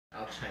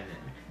chime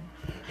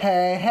in.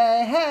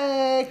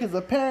 Hey, because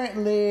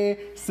apparently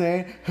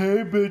saying,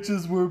 hey,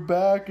 bitches, we're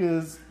back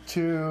is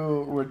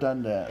too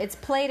redundant. It's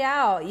played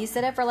out. You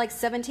said it for like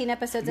 17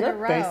 episodes in a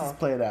row. Your face is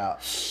played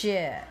out.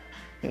 Shit.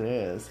 It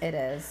is. It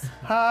is.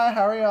 Hi,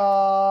 how are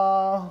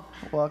y'all?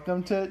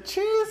 Welcome to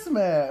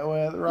Cheesemate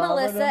with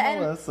Robert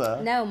and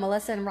Melissa. No,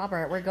 Melissa and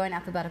Robert. We're going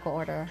alphabetical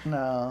order.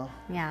 No.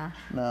 Yeah.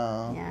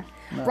 No. Yeah.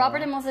 No.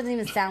 Robert and Melissa doesn't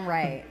even sound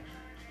right.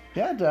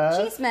 Yeah, it does.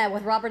 Cheesemate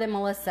with Robert and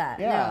Melissa.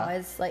 Yeah. No,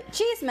 it's like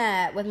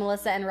Cheesemate with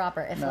Melissa and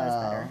Robert. It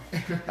flows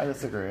better. I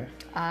disagree.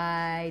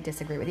 I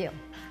disagree with you.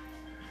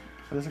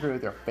 I disagree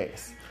with your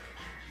face.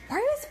 Why are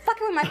you always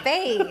fucking with my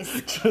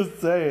face?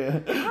 Just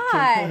saying.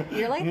 God,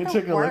 you're like you the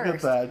take worst. a look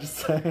at that. Just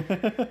saying.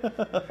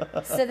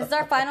 So this is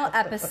our final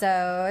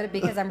episode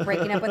because I'm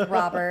breaking up with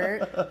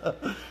Robert.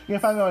 You can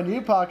find me on a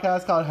new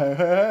podcast called Hey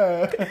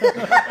Hey.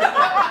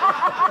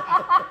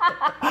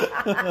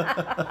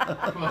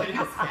 What is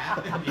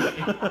happening?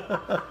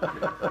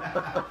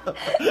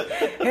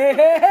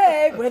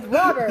 Hey, with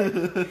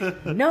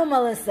Robert. No,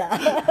 Melissa.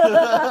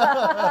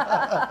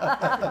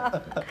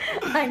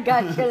 I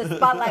got you the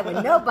spotlight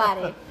with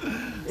nobody.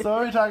 So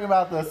what are we talking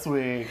about this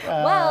week?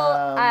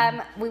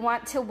 We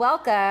want to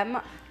welcome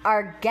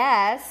our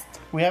guest.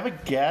 We have a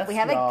guest. We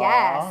have y'all. a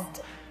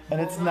guest. And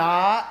it's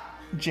not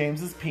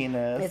James's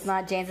penis. It's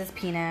not James's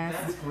penis.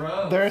 That's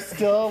gross. There's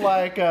still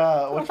like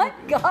Oh my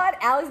God,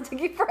 Alex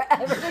took you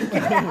forever to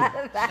get out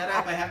of that. Shut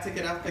up, I have to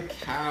get off the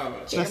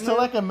couch. there's still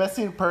like a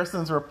missing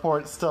persons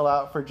report still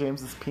out for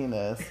James's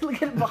penis.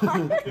 Look at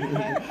Vaughn.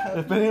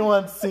 If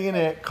anyone's seen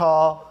it,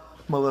 call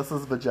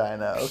Melissa's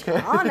vagina, okay?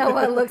 I don't know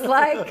what it looks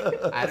like.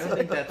 I don't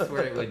think that's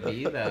where it would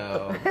be,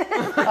 though.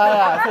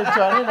 So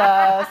joining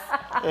us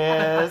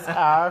is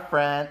our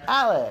friend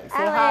Alex. Say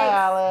hi,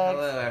 Alex.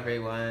 Hello,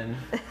 everyone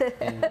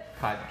in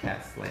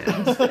podcast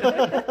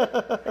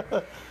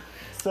land.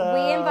 So,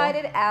 We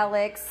invited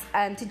Alex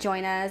to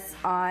join us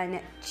on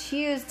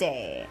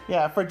Tuesday.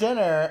 Yeah, for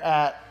dinner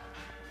at...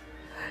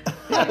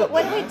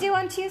 What did we do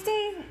on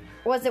Tuesday?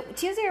 Was it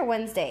Tuesday or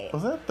Wednesday?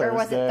 Was it Thursday? Or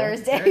was it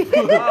Thursday?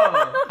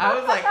 Oh, I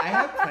was like, I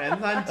have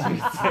plans on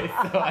Tuesday,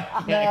 so I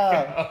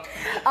can't go.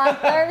 On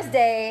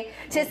Thursday,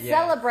 to Yes.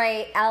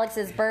 celebrate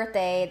Alex's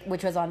birthday,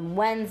 which was on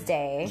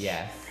Wednesday,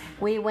 Yes.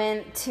 we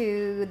went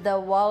to the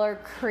Waller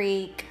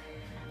Creek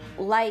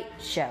Light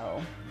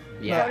Show.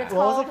 Yeah. What it's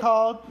What was it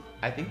called?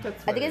 I think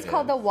that's I what think it's it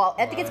called is.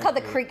 I think it's called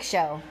the Creek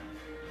Show.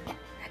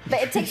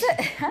 But it takes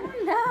I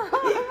don't know.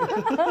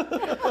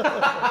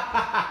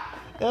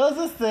 It was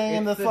this thing,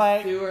 and It's this the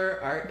like... Sewer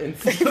Art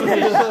Installation.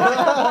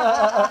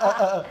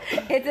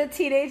 It's a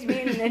Teenage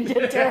Mutant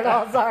Ninja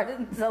Turtles art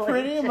installation.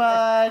 Pretty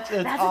much,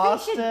 it's That's what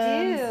they should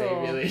Austin's... do. They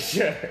really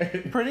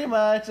should. Pretty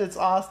much, it's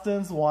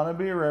Austin's wannabe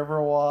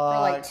Riverwalk.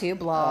 For like 2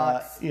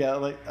 blocks. Yeah,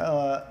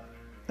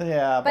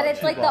 But about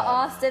it's 2 like the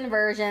blocks. Austin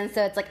version,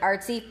 so it's like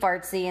artsy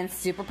fartsy and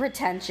super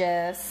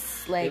pretentious.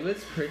 Like It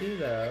was pretty,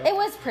 though. it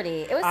was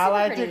pretty. It was super I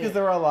liked it pretty. because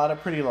there were a lot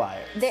of pretty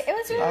lights. It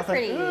was really I was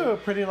pretty. like, ooh,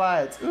 pretty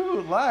lights. Ooh,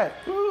 light.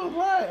 Ooh,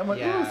 light. I'm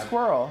like, ooh,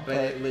 squirrel. But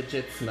it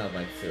legit smelled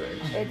like sewage.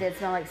 It did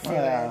smell like sewage.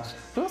 yeah.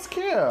 It was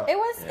cute. It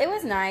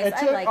was nice. It I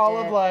took liked all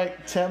it. of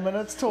like 10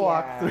 minutes to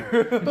walk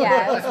through.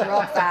 Yeah, it was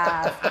real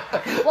fast.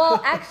 Well,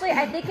 actually,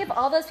 I think if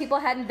all those people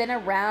hadn't been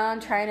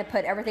around trying to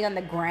put everything on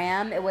the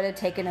gram, it would have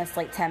taken us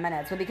like 10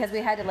 minutes. But because we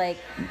had to like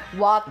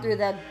walk through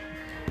the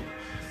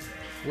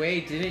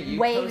Wait, didn't you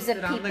waves post of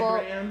it on people, the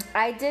gram?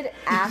 I did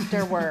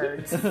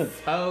afterwards.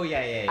 Oh,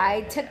 yeah.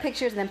 I took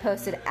pictures and then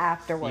posted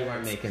afterwards. You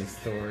weren't making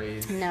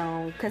stories.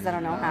 No, because I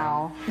don't know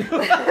how.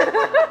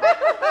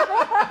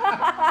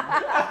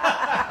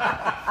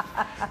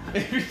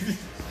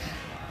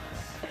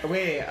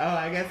 Wait,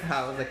 I guess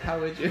how? I was like, how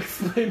would you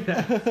explain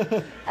that?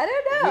 I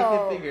don't We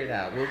know. can figure it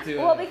out. We'll do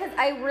Well, it. because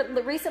I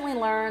recently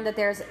learned that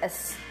there's a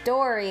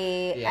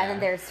story Yeah. and then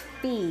there's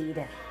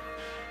feed.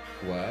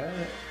 What?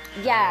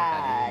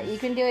 Yeah, that is. you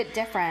can do it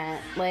different.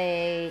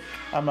 Like,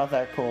 I'm not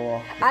that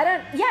cool. I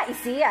don't, yeah, you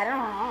see, I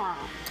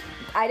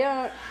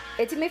don't,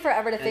 it took me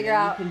forever to And figure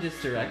then out, you can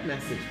just direct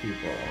message people.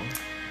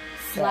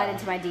 slide Yeah.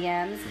 into my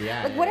DMs.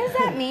 Yeah, Like, what yeah, does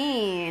that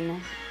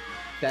mean?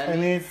 That I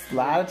mean,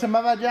 slide it to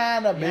my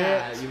vagina,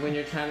 yeah, bitch. when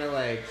you're trying to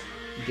like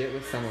get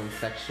with someone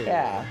sexually.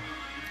 Yeah.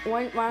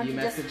 Why don't You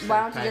you just, message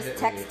why them don't you just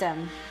privately. text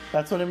them?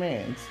 That's what it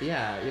means.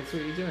 Yeah, that's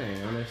what you're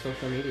doing on their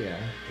social media.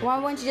 Why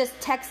wouldn't you just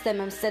text them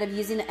instead of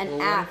using an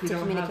Well, app what if to you don't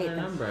have communicate their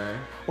them? number?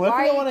 What if Why you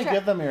are don't you want to try-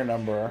 give them your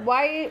number?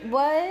 Why,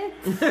 what?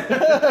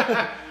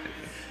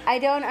 I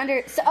don't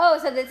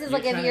so this is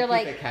like if trying you're to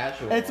keep like, it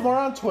casual. It's more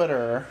on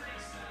Twitter,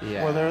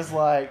 yeah. where there's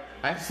like,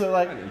 I've so seen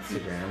like, it on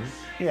Instagram.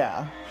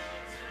 yeah.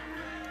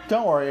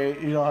 Don't worry,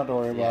 you don't have to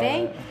worry about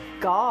thank it.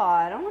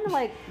 God. I don't want to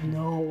like,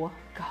 no.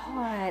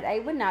 God, I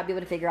would not be able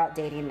to figure out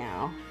dating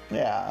now.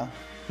 Yeah,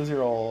 because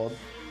you're old.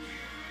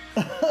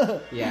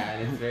 Yeah,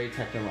 and it's very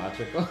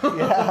technological.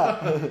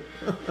 Yeah.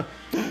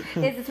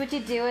 Is this what you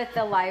do at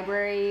the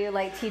library? You,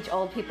 like, teach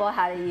old people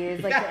how to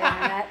use, like, the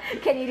internet?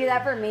 Can you do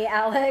that for me,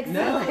 Alex?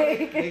 No,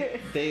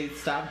 Like... they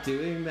stopped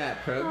doing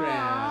that program.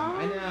 Aww.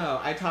 I know.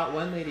 I taught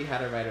one lady how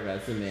to write a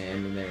resume,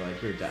 and then they were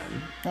like, "You're done."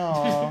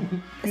 Aw.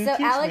 Can you So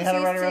teach Alex me how to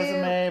write a used to-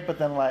 resume, but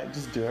then like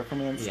just do it for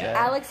me instead?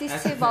 Yeah. Alex used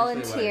That's to essentially what I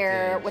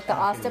volunteer did. with the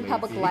Fucking Austin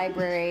Public lazy.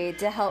 Library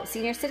to help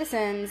senior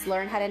citizens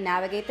learn how to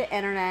navigate the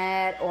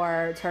internet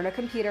or turn a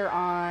computer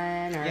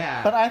on. Or...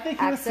 Yeah. But I think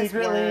he was Access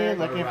secretly Word.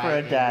 looking Or for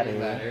a write daddy.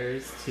 angry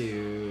letters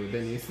to the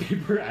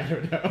newspaper. I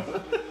don't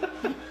know.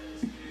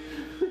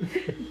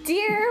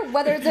 Dear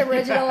Weathers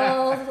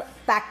Originals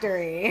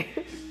Factory,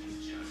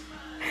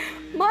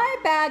 my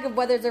bag of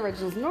Weathers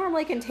Originals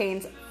normally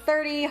contains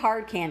 30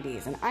 hard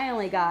candies, and I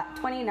only got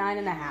 29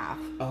 and a half.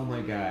 Oh my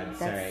god, That's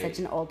sorry. such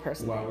an old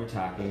person. While we're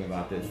talking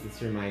about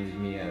this reminded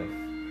me of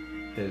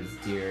those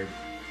Dear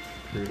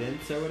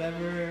Prudence or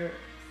whatever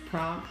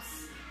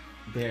prompts.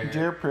 They're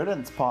Dear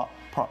Prudence,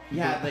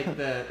 yeah, like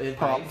the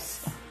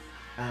advice.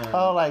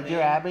 Oh, like Dear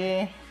thing.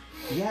 Abby.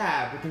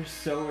 Yeah, but they're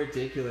so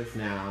ridiculous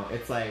now.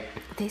 It's like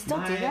They still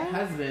my do that?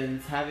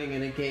 husband's having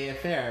a gay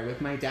affair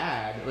with my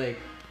dad. Like,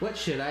 what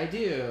should I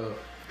do?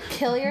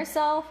 Kill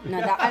yourself?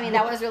 No,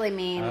 that was really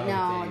mean. Oh, no,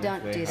 dang,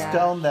 don't that's do way that.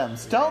 Stone them.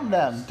 Stone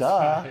them.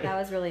 Duh. That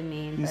was really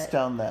mean. You but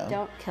stone them.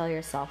 Don't kill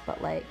yourself, but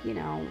like,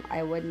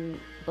 I wouldn't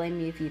blame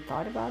you if you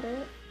thought about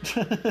it.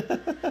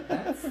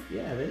 That's,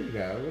 yeah, there you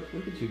go.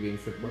 Look at you being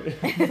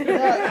supportive.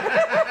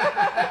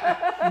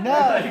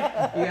 No.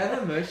 You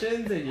have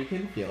emotions and you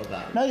can feel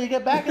them. No, you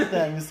get back at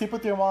them. You sleep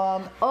with your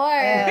mom. Or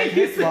And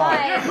his mom.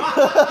 like,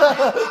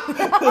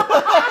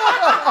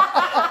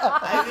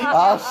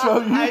 I'll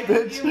show you, I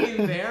think bitch. you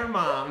mean their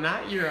mom,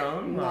 not your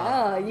own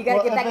mom. no, you gotta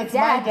Well, get back if at it's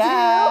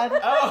dad, my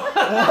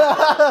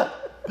dad,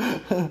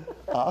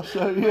 Oh, I'll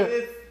show but you.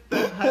 it's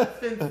the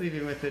husband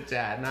sleeping with the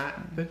dad,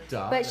 not the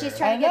daughter. But she's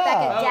trying to I get back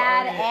know. at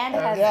dad Oh,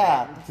 and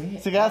yeah. husband. Yeah.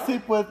 So you gotta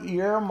sleep with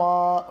your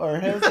mom or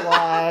his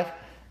wife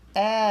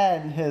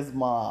and his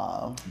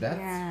mom. That's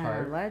Yeah,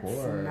 hardcore.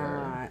 let's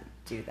not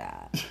do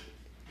that.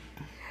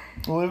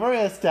 Well, we've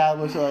already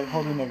established like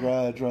holding a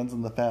grudge runs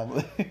in the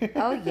family.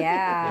 Oh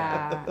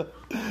yeah.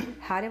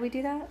 How did we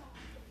do that?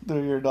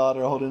 Through your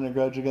daughter holding a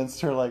grudge against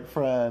her like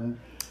friend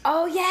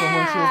Oh yeah. from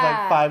when she was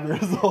like 5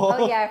 years old.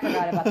 Oh yeah, I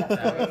forgot about that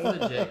That story.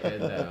 was legit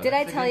good, though. Did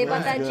I That's a tell good you about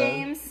one. that, good.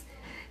 James?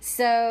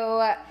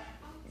 So,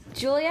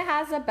 Julia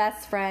has a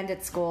best friend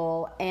at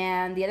school,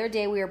 and the other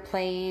day we were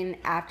playing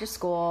after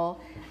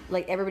school.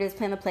 Like, everybody was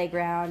playing on the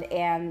playground,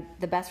 and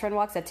the best friend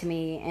walks up to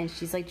me, and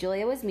she's like,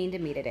 Julia was mean to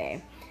me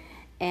today.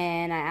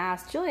 And I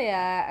asked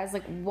Julia, I was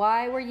like,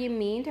 why were you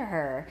mean to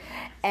her?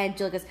 And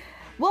Julia goes,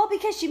 well,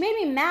 because she made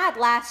me mad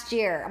last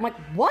year. I'm like,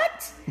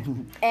 what?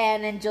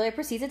 And then Julia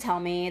proceeds to tell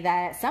me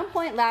that at some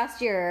point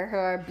last year,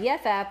 her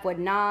BFF would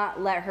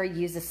not let her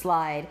use the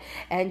slide.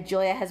 And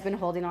Julia has been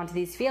holding on to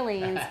these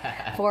feelings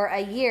for a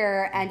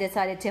year and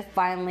decided to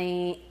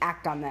finally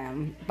act on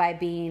them by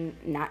being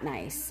not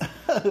nice.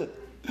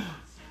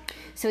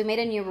 So we made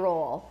a new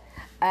rule.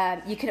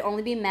 You can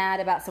only be mad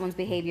about someone's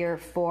behavior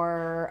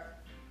for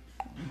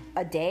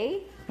a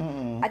day.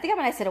 I think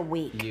I said a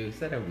week. You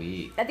said a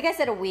week. I think I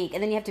said a week,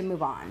 and then you have to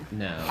move on.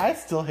 No. I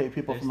still hate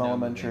people There's from no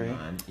elementary. moving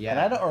on. Yeah. And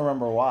I don't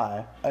remember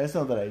why. I just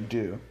know that I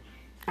do.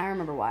 I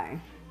remember why.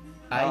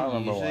 I don't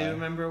remember usually why.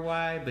 remember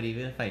why, but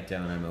even if I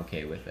don't, I'm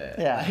okay with it.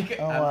 Yeah, Like,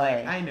 I'm I'm like,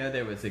 like- I know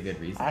there was a good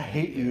reason. I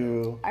hate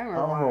you. I remember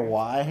don't remember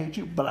why I hate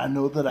you, but I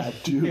know that I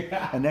do.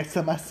 Yeah. And next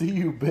time I see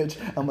you, bitch,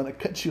 I'm gonna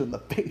cut you in the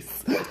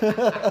face.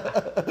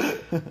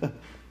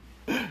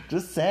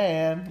 Just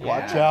saying.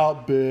 Watch Yeah.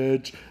 out,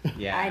 bitch.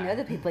 Yeah. I know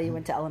the people you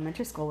went to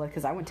elementary school with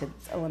because I went to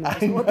I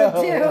elementary school with them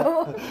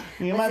know.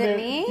 too. You Was might it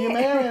be, me? You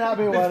may or may not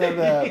be one of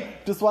them.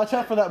 Just watch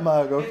out for that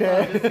mug,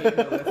 okay?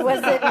 Was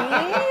it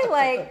me?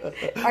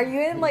 Like, are you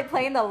in like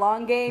playing the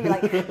long game? You're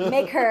like,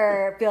 make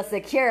her feel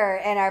secure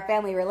in our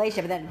family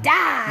relationship, and then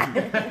die.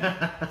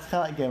 It's kind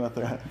of like Game of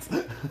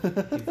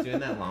Thrones. He's doing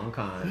that long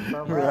con.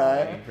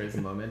 Right. Waiting for his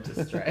moment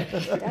to strike.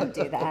 Don't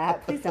do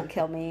that. Please don't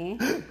kill me,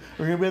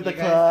 We're gonna be at the You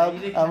guys, I club.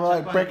 need to I'm catch gonna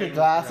like up on break a Game of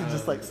glass and Thrones.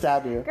 just like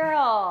stab you.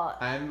 girl.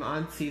 I'm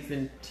on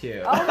season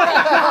 2. Oh my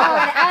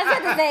god! I was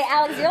about to say,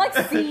 Alex, you're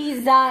like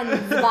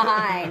seasons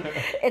behind.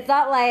 It's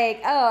not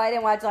like, oh, I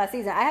didn't watch last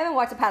season. I haven't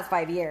watched the past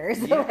 5 years.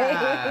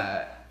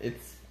 Yeah.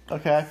 It's.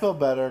 Okay, I feel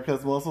better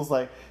because Melissa was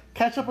like,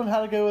 catch up on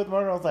how to go with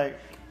murder. I was like,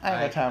 I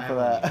ain't got time for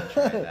won't that. even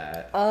try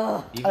that.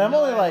 Ugh. Even And I'm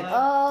though only I like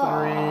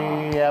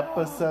love- 3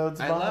 episodes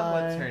I behind.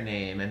 love what's her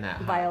name and that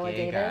hot Viola gay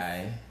Davis?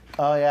 guy.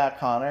 Oh yeah,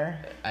 Connor.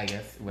 I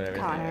guess whatever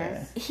his name Connor.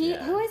 is. He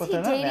Yeah. who is But he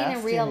they're not dating in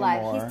nasty real life?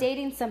 anymore. He's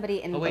dating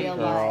somebody in Oh wait, real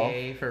he's life.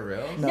 gay for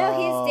real?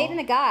 No, he's dating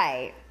a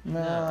guy.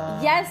 No.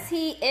 Yes,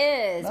 he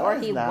is, No, or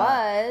he's he not.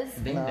 was.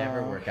 They No.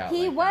 never work out.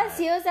 He like was.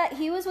 That.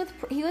 He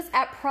was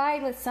at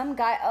Pride with some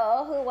guy.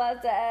 Oh, who was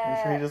You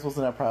sure he it? just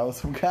wasn't at Pride with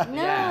some guy? No,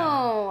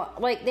 Yeah.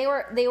 like they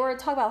were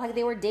talking about like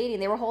they were dating.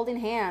 They were holding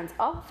hands.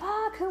 Oh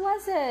fuck, who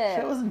was It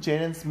it? wasn't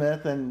Jaden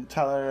Smith and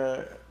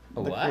Tyler,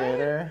 the What?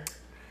 creator.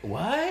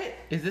 What?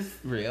 Is this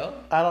real?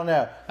 I don't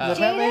know.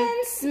 Apparently,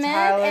 Jaden Smith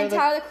and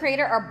Tyler the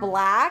Creator are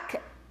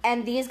black.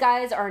 and these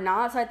guys are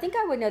not. So I think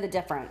I would know the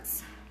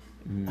difference.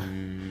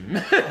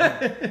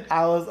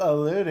 I was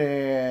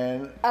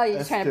alluding. Oh, you're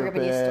just trying to bring up a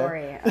new stupid,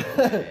 story.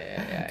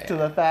 to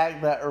the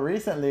fact that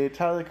recently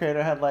Tyler the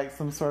Creator had like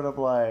some sort of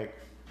like,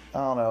 I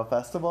don't know,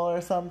 festival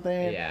or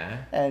something. Yeah.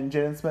 And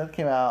Jaden Smith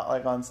came out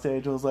like on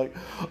stage and was like,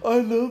 I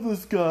love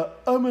this guy.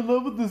 I'm in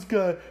love with this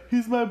guy.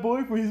 He's my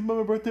boyfriend. He's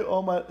my birthday.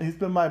 He's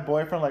been my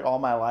boyfriend like all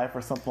my life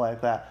or something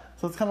like that.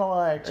 So it's kind of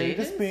like, are you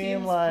just being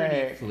seems like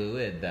pretty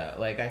fluid though?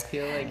 Like I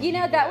feel like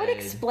That would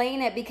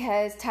explain it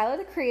because Tyler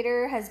the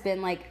Creator has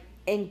been like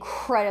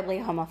incredibly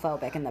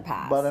homophobic in the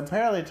past. But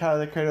apparently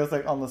Tyler the Creator was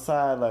like on the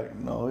side, like,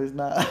 no, he's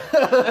not.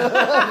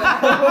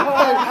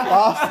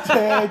 Off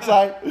stage,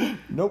 like,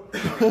 nope.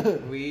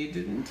 We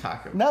didn't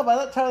talk about No, but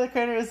I thought Tyler the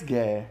Creator is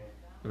gay.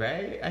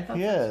 right? I thought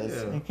He so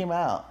is. too. He came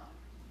out.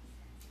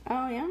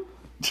 Oh yeah.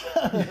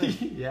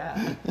 Yeah.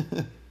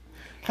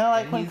 Kind of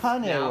like And when he's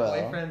Kanye now will.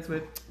 boyfriends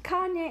with.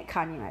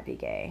 Kanye might be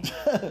gay.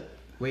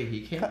 Wait,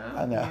 he came out.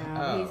 I know.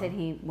 Yeah, Oh. He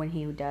said when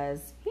he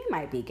does, he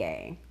might be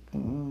gay.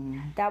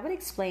 That would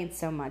explain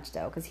so much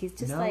though, because he's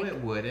just No, like.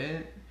 it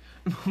wouldn't.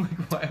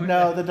 Like, why would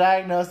No, I- the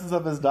diagnosis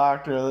of his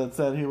doctor that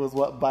said he was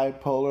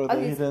bipolar, that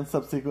he he's- then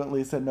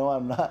subsequently said, no,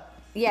 I'm not.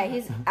 Yeah,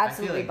 he's I feel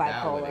absolutely like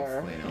that would bipolar.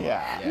 explain a lot.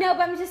 Yeah. No,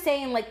 but I'm just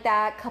saying, like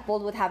that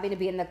coupled with having to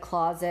be in the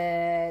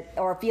closet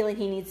or feeling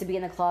he needs to be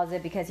in the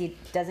closet because he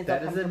doesn't feel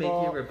That doesn't make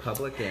comfortable. you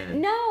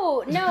Republican.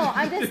 No,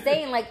 I'm just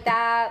saying, like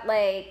that,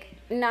 like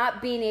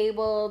not being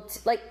able to,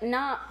 like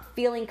not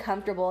feeling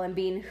comfortable and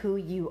being who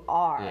you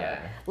are. Yeah.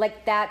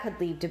 Like that could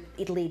lead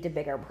to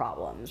bigger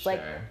problems.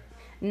 Like Sure.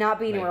 not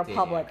being a Like dating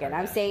a Republican.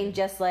 I'm saying Kardashian.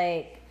 just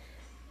like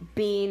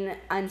being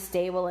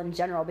unstable in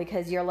general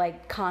because you're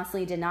like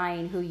constantly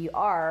denying who you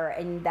are,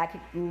 and that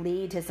could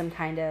lead to some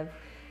kind of,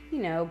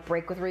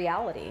 break with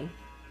reality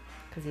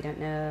because you don't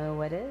know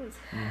what is.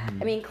 I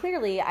mean,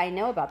 clearly I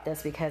know about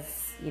this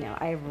because,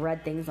 I've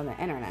read things on the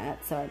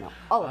internet, so I know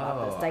all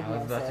about this I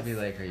diagnosis. was about to be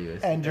like, are you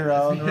a And your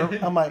own,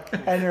 I'm like,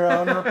 and your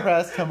own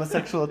repressed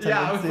homosexual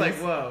Yeah, I tendencies. was like,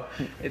 whoa.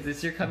 Is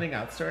this your coming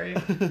out story?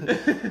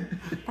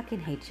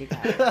 Fucking hate you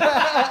guys.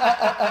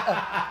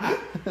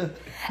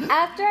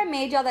 After I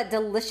made y'all that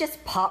delicious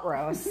pot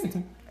roast, it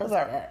was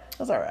That's good.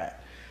 That's all right.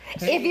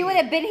 If you would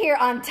have been here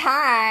on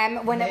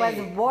time when it was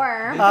Hey.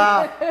 warm.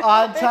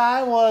 On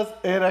time was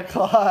 8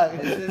 o'clock.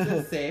 This is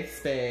a safe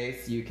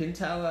space. You can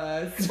tell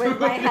us.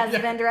 With my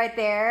husband right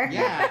there.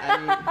 Yeah, I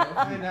mean, you'll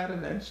find out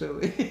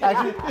eventually.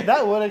 Actually,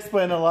 that would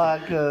explain a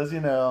lot because,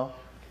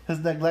 his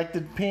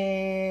neglected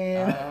peen.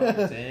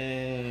 Oh,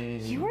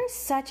 dang. You are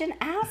such an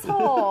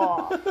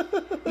asshole.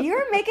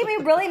 You're making me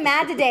really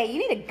mad today.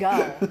 You need to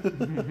go.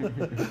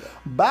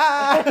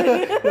 Bye.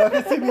 Y'all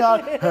can see me on.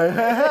 Hey, hey,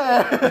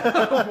 hey.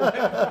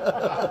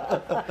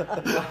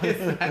 Why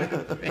is that a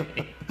thing?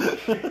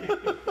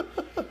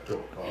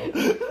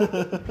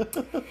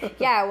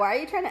 Yeah, why are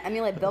you trying to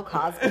emulate Bill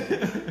Cosby?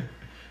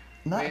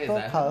 Not Wait, is Bill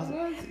that Cosby.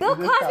 who it was? Bill It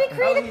is Cosby Fat-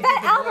 created Oh, he Fat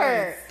did the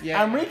Albert. voice.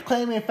 Yeah. I'm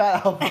reclaiming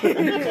Fat Albert.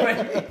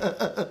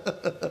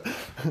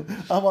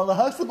 Well, the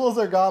Huxtables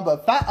are gone,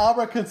 but Fat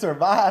Albert can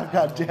survive.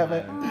 God damn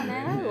it. Oh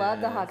man, I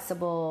love the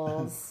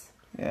Huxtables.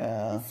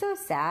 Yeah. It's so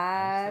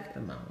sad.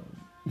 The mom.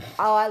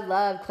 Oh, I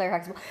love Claire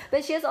Huxtable.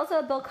 But she is also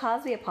a Bill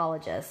Cosby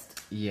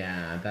apologist.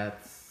 Yeah,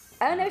 that's.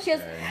 I don't know if she has.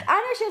 good. I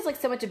don't know if she has like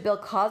so much a Bill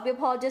Cosby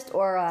apologist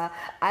or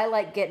I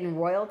like getting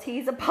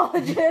royalties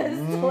apologist.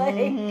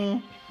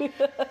 Like,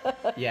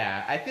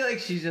 Yeah, I feel like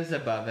she's just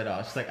above it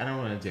all. She's like, I don't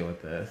want to deal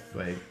with this.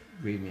 Like,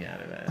 leave me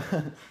out of it.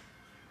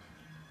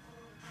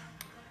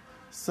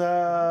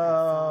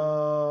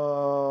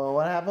 So,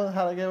 what happened?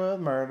 How'd I get away with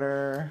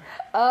murder?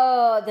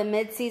 oh, the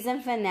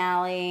mid-season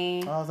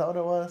finale. Oh, is that what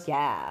it was?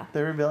 Yeah,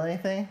 They reveal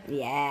anything?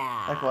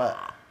 yeah. Like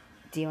what?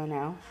 Do you want to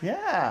know?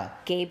 Yeah.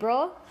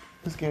 Gabriel,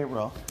 Who's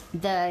Gabriel?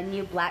 the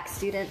new black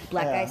Yeah.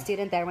 guy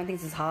student that everyone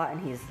thinks is hot,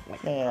 and he's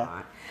like Yeah.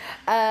 hot.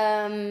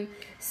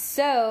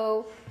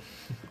 So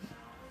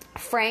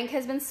Frank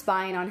has been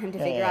spying on him to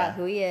figure Yeah. out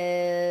who he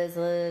is.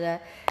 Blah, blah, blah.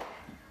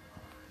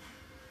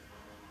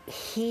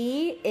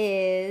 He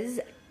is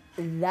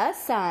the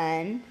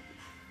son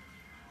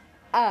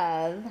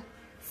of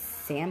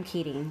Sam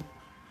Keating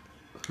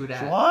Who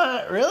that?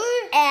 What?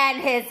 Really?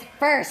 and his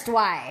first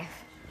wife.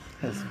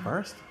 His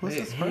first? Who's Wait,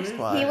 his first his?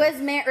 wife? He was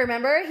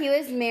remember he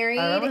was married,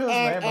 I remember he was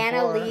and married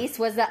before. Annalise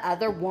was the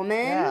other woman.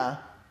 Yeah.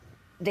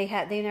 They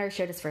never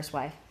showed his first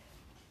wife.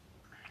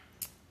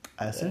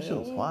 I assume she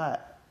was white.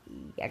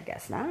 I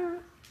guess not,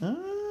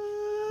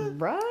 Mm.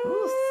 bro.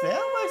 Ooh, Sam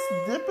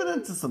likes dipping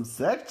into some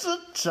sexual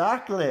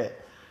chocolate.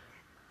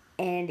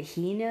 And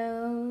he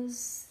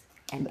knows,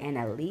 and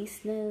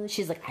Annalise knows.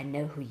 She's like, I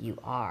know who you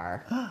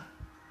are.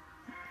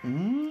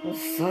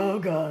 So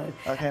good.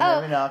 Okay,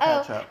 maybe now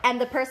I'll catch up.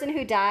 And the person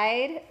who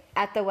died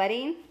at the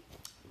wedding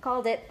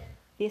called it.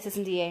 The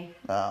assistant DA.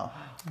 Oh.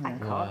 I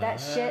called that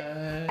shit.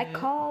 I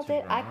called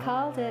it.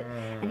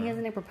 And he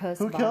hasn't even proposed.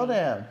 Who to killed Bonnie.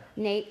 him?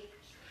 Nate.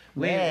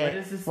 Wait, Nate. what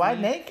is this?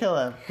 Why'd name? Nate kill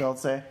him? Don't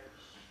say.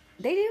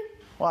 They do.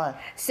 Why?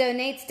 So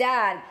Nate's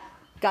dad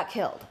got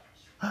killed.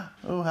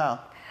 Ooh, how?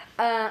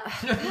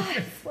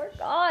 I swear to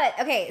God.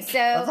 Okay, That's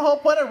the so whole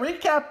point of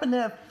recapping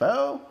it,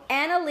 Bo.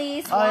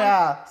 Annalise Oh, won.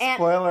 yeah.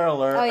 Spoiler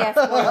alert. Oh, yeah,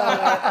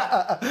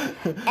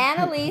 spoiler alert.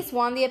 Annalise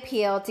won the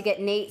appeal to get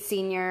Nate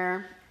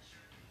Sr.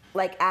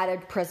 Out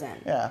of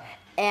prison. Yeah.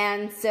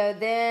 And so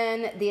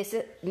then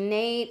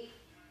Nate,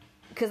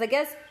 because I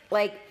guess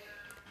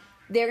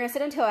they're gonna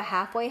send him to a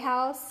halfway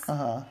house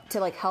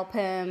to help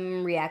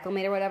him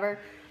reacclimate or whatever.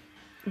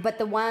 But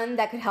the one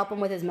that could help him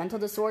with his mental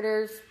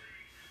disorders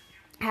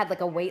had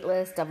a wait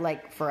list of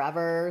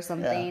forever or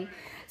something. Yeah.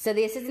 So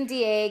the assistant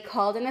DA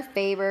called in a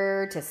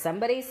favor to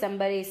somebody,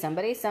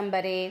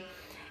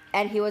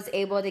 and he was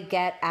able to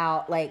get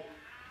out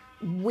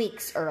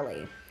weeks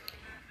early.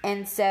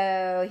 And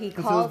so he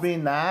Because calls. he was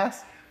being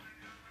nice?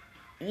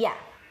 Yeah.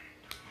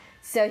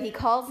 So he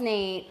calls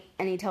Nate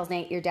and he tells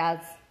Nate, your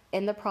dad's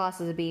in the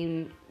process of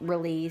being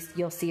released.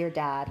 You'll see your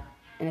dad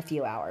in a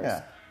few hours.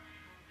 Yeah.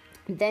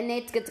 Then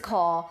Nate gets a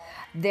call.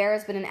 There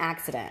has been an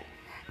accident.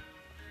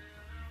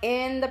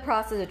 In the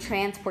process of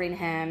transporting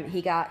him,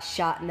 he got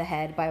shot in the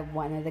head by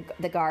one of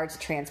the guards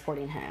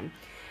transporting him.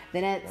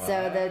 Then the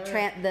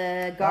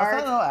That's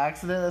guards. not no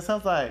accident. That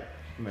sounds like...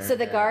 So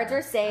the guards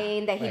are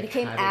saying that he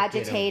became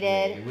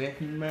agitated. With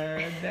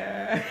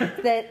murder.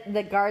 That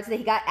the guards that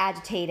he got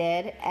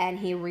agitated and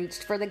he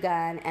reached for the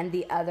gun and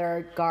the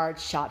other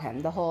guards shot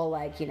him. The whole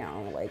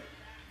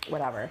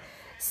whatever.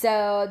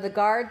 So the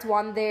guards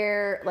won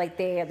their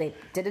they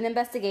did an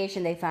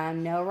investigation. They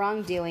found no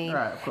wrongdoing.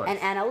 Right, of course. And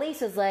Annalise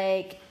was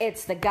like,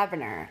 it's the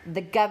governor.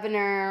 The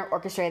governor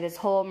orchestrated this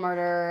whole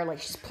murder.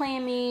 She's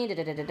playing me. Da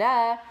da da da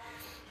da.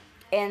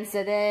 And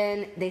so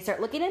then they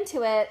start looking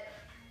into it.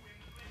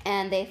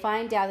 And they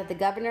find out that the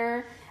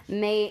governor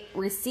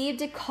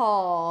received a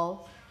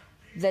call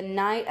the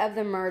night of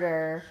the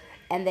murder,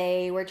 and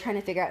they were trying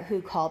to figure out who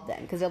called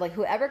them. Because they're like,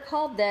 whoever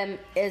called them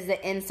is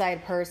the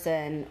inside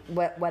person,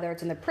 whether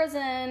it's in the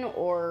prison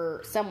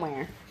or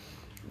somewhere.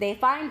 They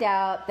find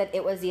out that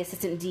it was the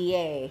assistant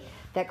DA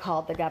that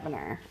called the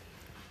governor.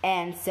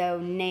 And so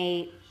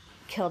Nate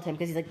killed him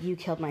because he's like, you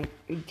killed my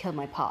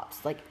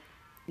pops.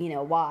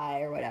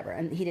 Why or whatever.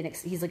 And he didn't.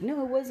 He's like,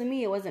 no, it wasn't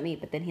me.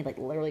 But then he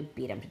literally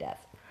beat him to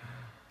death.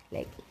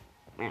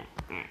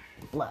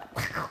 Blood.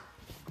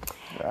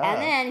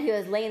 And then he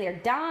was laying there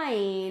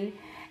dying,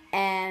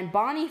 and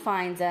Bonnie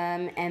finds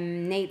him,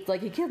 and Nate's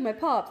like, he killed my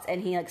pops,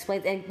 and he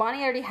explains, and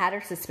Bonnie already had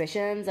her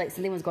suspicions,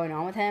 something was going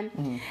on with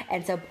him,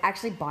 and so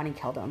actually Bonnie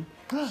killed him.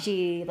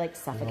 She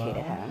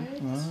suffocated him.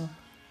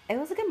 It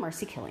was a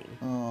mercy killing.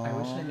 I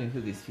wish I knew who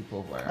these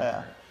people were.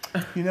 Yeah.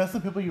 You know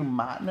some people you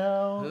might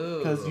know?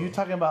 Because you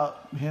talking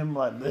about him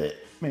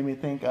made me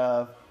think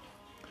of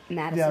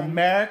Madison. the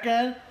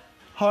American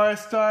Horror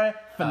Story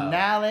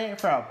finale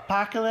for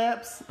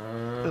Apocalypse.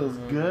 It was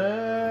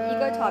good. You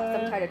go talk,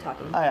 'cause I'm tired of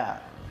talking. Oh, yeah.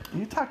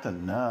 You talked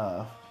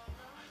enough.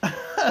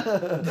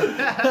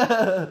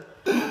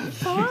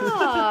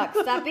 Fuck,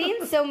 stop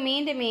being so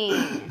mean to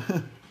me.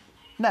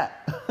 No.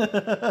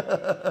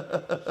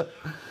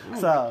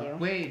 So,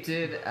 Wait,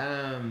 did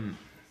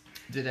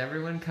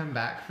everyone come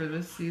back for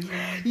this season?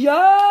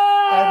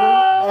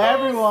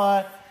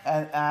 everyone,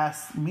 and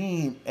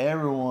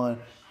everyone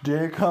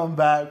did come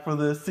back for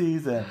this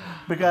season.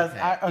 Because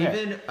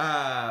Even,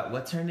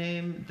 what's her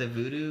name? The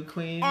voodoo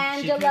queen?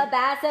 Angela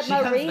Bassett, she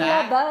comes Maria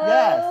back? Bo.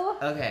 Yes.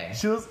 Okay.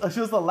 She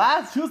was the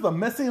last. She was the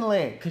missing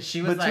link 'Cause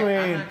she was like, between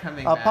I'm not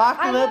coming back.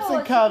 Apocalypse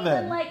and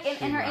Coven.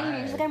 In her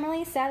interview, she's lied. like, I'm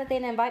really sad that they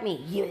didn't invite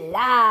me. You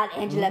lied,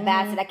 Angela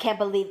Bassett. I can't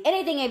believe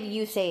anything of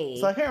you say.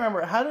 So I can't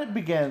remember, how did it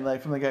begin?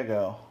 From the get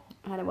go,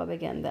 How did what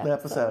begin? the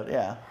episode.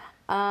 Yeah.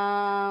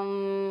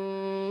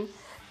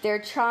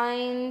 They're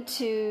trying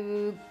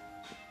to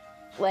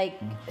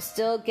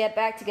still get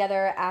back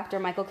together after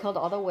Michael killed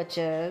all the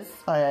witches.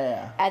 Oh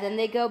yeah. And then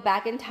they go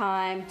back in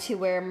time to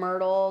where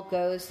Myrtle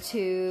goes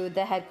to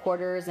the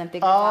headquarters and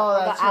figures out where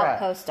the that's right.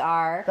 outposts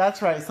are.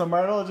 That's right. So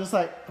Myrtle just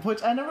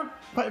which I never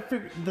quite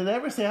figured. Did they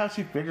ever say how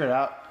she figured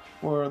out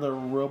where the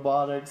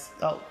robotics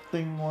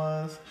thing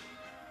was?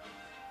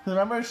 'Cause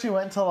remember she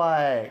went to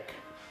I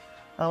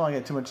don't want to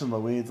get too much in the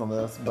weeds on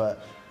this,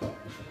 but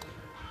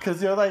because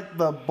they're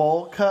the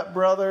Bolt Cut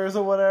brothers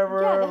or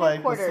whatever, Yeah, the the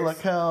headquarters.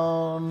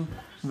 Silicon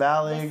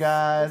Valley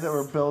guys that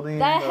were building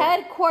The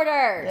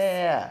headquarters.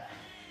 Yeah.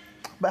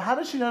 But how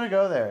does she know to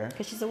go there?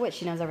 Because she's a witch.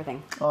 She knows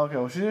everything. Okay,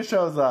 well, she just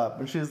shows up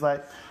and she's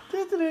like,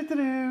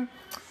 do.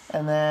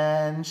 And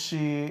then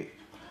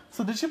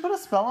so did she put a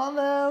spell on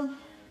them?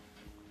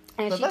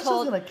 And I she thought she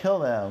was going to kill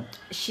them.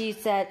 She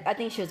said, I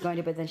think she was going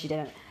to, but then she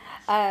didn't.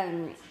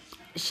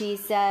 She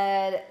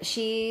said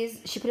she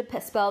put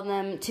a spell on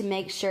them to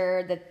make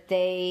sure that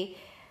they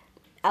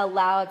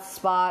allowed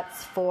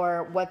spots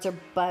for what's her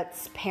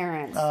butt's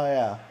parents Oh,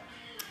 yeah.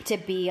 to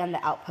be on the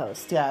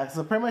outpost. Yeah,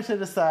 so pretty much they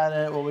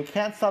decided, well, we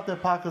can't stop the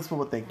apocalypse, but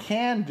what they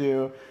can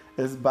do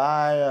is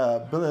buy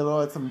Billy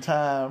Lloyd some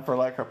time for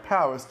her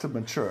powers to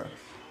mature.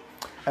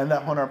 And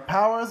that when her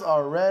powers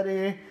are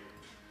ready,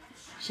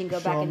 She can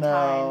go back she'll in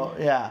know.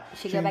 time. Yeah.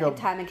 She can go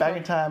back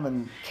in time and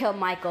and kill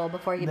Michael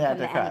before he The becomes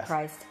the Antichrist.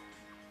 Antichrist.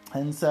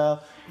 And so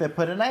they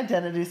put an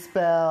identity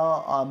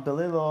spell on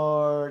Billy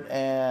Lord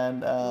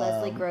and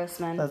Leslie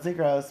Grossman. Leslie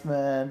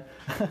Grossman.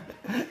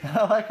 And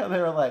I like how they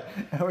were like,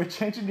 "We're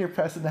changing your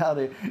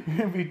personality. You're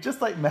gonna be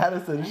just like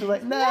Madison." And she's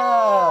like,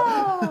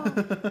 "No."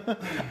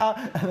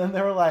 And then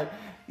they were like,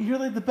 "You're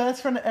like the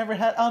best friend I ever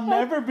had. I'll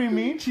never be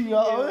mean to you.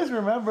 I'll always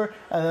remember."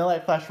 And then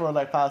like flash forward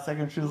like 5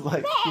 seconds, she was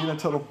like being a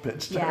total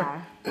bitch to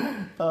her.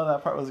 Yeah. Oh,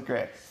 that part was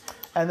great.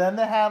 And then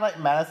they had like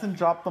Madison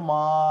drop them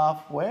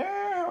off.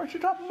 Where'd she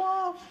drop them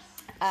off?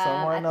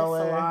 Somewhere at in the LA.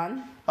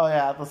 salon. Oh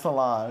yeah, at the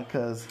salon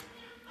because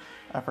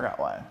I forgot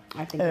why.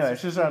 I think Anyway,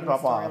 it's she's just trying to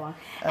moving drop the story off. along.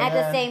 And At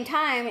then- the same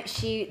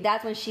time,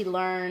 that's when she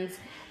learns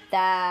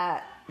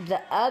that the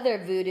other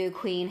voodoo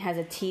queen has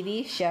a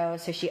TV show,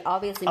 so she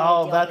obviously made a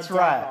Oh, deal that's with the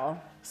right. devil.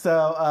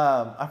 So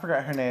I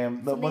forgot her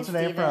name. What's her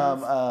name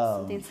from?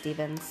 Something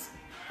Stevens.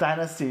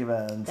 Dinah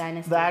Stevens. Dinah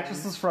The Stevens.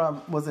 actress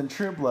was in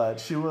True Blood.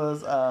 She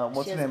was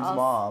what's She her was name's also,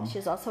 mom. She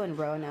was also in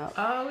Roanoke.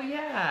 Oh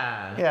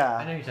yeah. Yeah.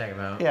 I know who you're talking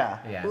about. Yeah.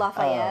 Yeah.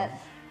 Lafayette.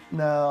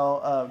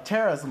 No,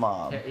 Tara's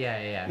mom.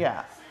 Yeah.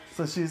 Yeah.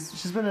 So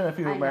she's been in a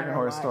few I American never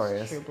Horror watched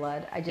Stories. True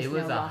Blood. I just It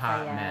was know a hot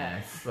Lafayette.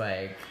 mess.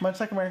 Like, Much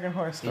like American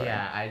Horror Story.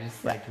 yeah, I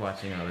just liked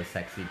watching all the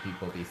sexy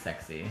people be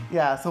sexy.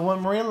 Yeah, so when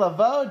Marie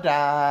Laveau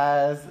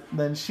dies,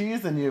 then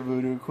she's the new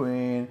voodoo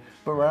queen.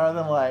 But rather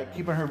than like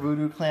keeping her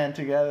voodoo clan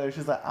together,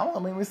 she's like, I want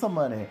to make me some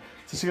money.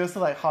 So she goes to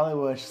like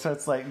Hollywood. She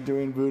starts like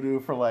doing voodoo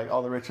for like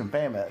all the rich and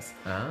famous.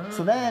 Oh.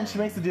 So then she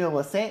makes a deal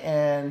with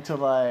Satan to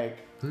like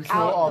Who's kill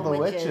Out all the the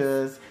witches.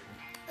 witches.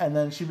 And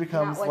then she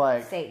becomes Not with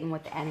like, Satan,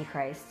 with the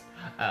Antichrist.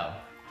 Oh.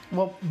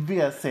 well,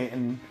 via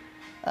Satan.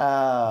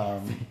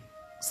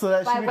 So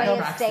that By she way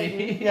becomes, of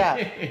Satan.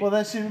 yeah. Well,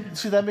 then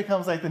she then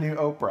becomes like the new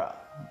Oprah,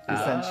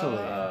 essentially.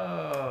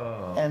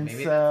 Oh. And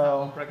maybe so-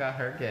 that's how Oprah got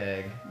her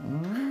gig.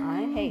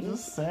 I'm hating.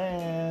 Just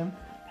saying.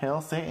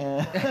 Hail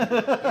Satan.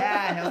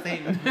 Yeah, hell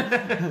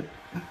Satan.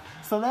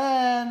 So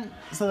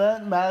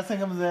then Madison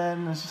comes in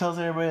and she tells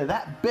everybody,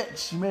 that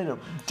bitch, she made a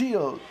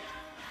deal.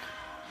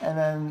 And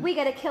then We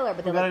gotta kill her,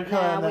 but we they're gotta like, kill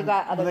her. nah, And we then,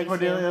 got but other then things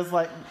to do. Cordelia's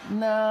like,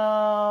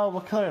 no,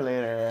 we'll kill her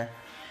later.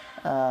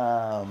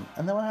 And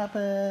then what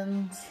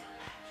happens?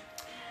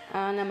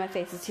 Oh no, my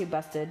face is too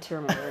busted to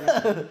remember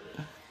anything.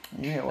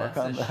 You need to work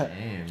That's on a that.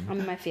 shame. I'm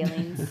in my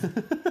feelings.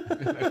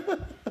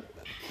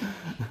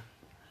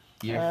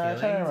 Your I'm trying to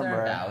feelings are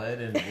remember.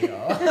 valid and real.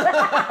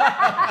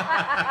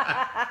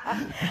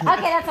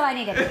 Okay, that's all I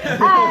needed.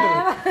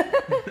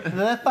 And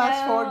then they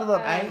fast forward to the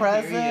I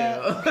present.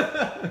 hear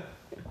you.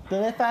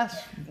 Then they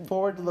fast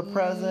forward to the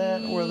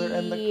present where they're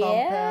in the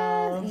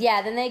compound.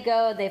 Yeah, then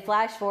they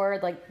flash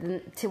forward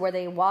like to where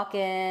they walk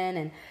in,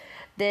 and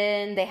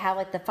then they have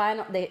like the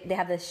final, they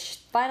have this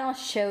final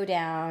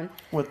showdown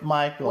With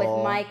Michael.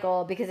 with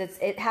Michael, because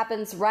it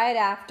happens right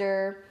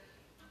after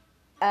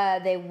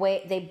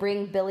they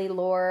bring Billy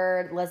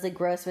Lord, Leslie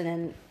Grossman,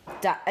 and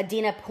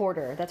Adina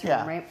Porter. That's her Yeah.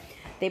 name, right?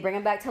 They bring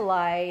him back to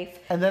life.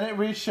 And then it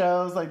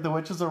re-shows like the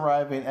witches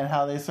arriving and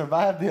how they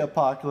survived the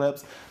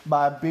apocalypse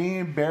by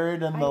being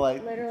buried in the I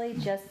like. literally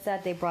just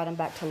said they brought him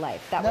back to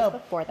life. That No, was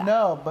before that.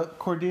 no, but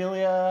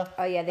Cordelia,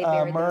 Oh, yeah, they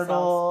buried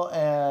Myrtle,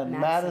 and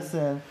Madison.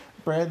 Madison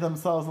buried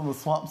themselves in the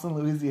swamps in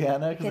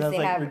Louisiana because Because it has they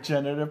like have-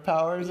 regenerative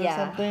powers or Yeah.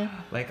 something.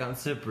 Like on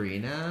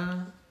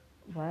Sabrina.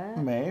 What?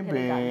 Maybe.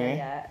 Haven't gotten there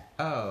yet.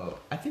 Oh,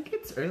 I think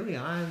it's early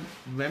on.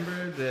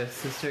 Remember the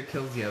sister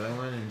kills the other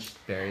one and she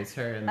buries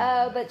her. And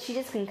Oh, but she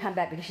just can come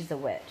back because she's a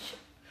witch.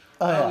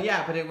 Oh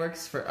yeah, but it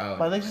works for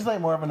But I think she's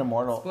like more of an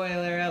immortal.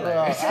 Spoiler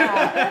alert.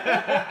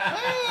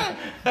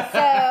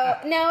 So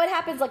no, it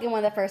happens like in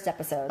one of the first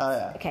episodes. Oh,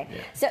 yeah. Okay.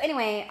 So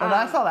anyway, And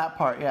I saw that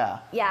part, yeah.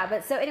 yeah,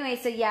 but so anyway,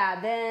 so yeah,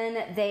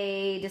 then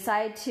they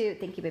decide to.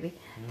 Thank you, baby.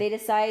 They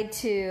decide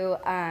to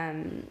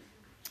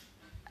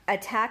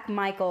attack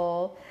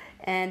Michael,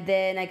 and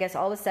then I guess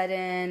all of a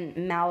sudden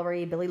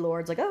Mallory, Billy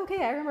Lord's like, oh,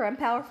 okay, I remember, I'm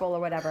powerful or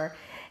whatever.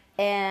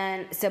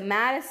 And so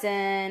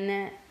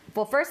Madison,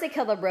 well, first they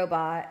kill the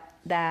robot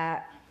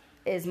that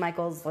is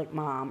Michael's like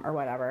mom or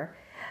whatever,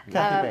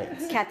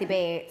 Kathy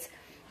Bates,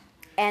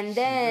 and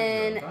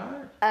then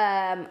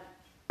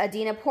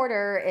Adina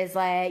Porter is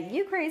like,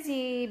 you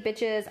crazy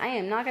bitches, I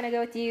am not gonna go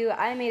with you.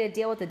 I made a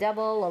deal with the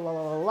devil, la la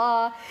la la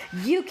la.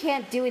 You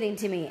can't do anything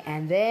to me.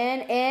 And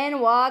then in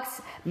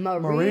walks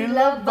Marie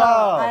Laveau.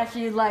 Laveau. And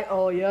she's like,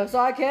 oh yes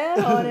I can,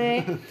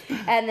 honey.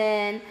 And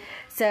then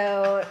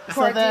so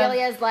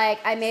Cordelia's like,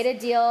 I made a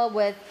deal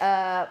with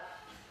Papa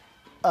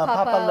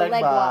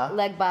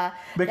Legba.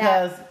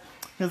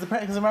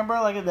 Because remember,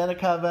 like at the end of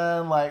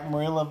Coven, like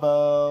Marie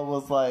Laveau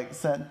was like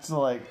sent to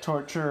like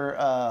torture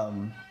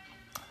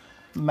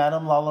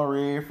Madame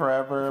Lalaurie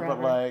forever,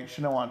 but like she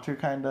didn't want to,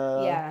 kind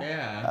of. Yeah.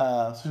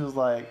 Yeah. So she was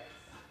like,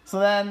 so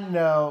then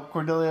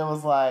Cordelia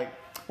was like,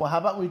 well, how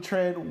about we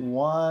trade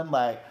one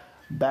like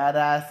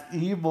badass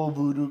evil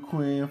voodoo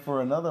queen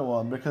for another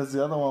one, because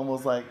the other one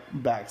was like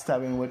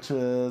backstabbing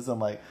witches and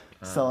like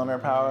selling her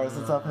powers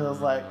and stuff. He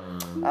was like,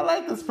 I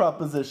like this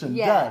proposition.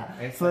 Yeah.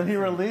 Done. So then he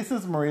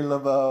releases Marie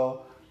Laveau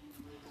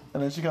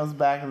And then she comes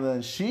back, and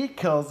then she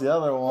kills the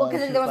other one. Well,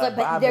 because She's there was like,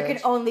 "Bye, but there can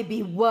bitch." only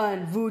be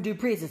one voodoo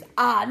priestess.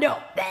 No.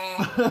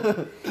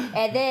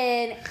 And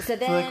then, So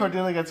then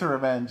Cordelia gets her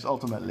revenge,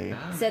 ultimately.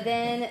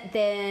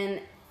 then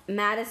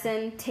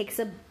Madison takes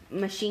a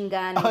machine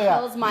gun and Oh, yeah.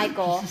 kills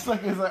Michael. She's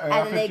like, it's like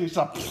And then they-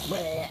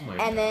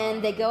 my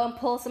then they go and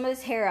pull some of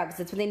his hair out because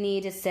that's what they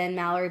need to send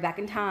Mallory back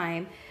in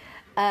time.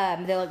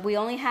 They're like, we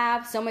only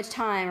have so much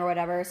time or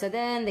whatever. So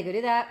then they go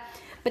do that.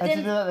 But And to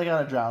then, do that, they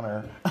gotta drown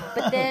her.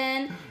 but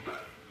then,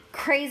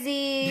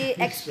 crazy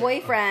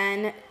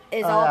ex-boyfriend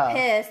is Oh, all yeah.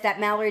 pissed that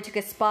Mallory took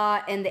a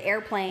spot in the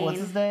airplane. What's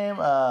his name?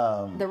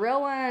 The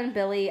real one,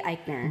 Billy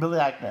Eichner. Billy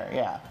Eichner,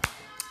 yeah.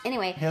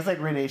 Anyway, He has like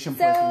radiation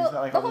poisoning. He's so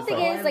got, like, the all whole this, thing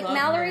like- is like I love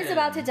Mallory's him.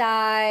 about to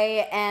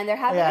die, and they're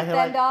having yeah, to he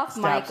fend like off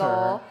stabs Michael.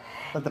 her,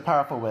 like the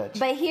powerful witch.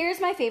 But here's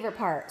my favorite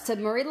part. So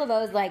Marie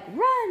Laveau's like,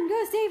 run,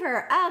 go save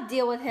her. I'll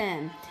deal with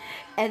him.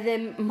 And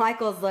then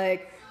Michael's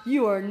like,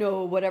 you are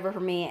no whatever for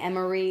me. And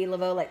Marie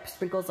Laveau like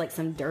sprinkles like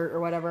some dirt or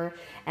whatever,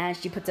 and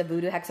she puts a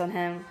voodoo hex on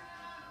him.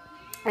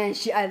 And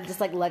I just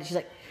like let it. She's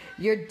like,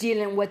 you're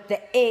dealing with the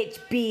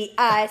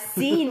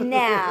HBIC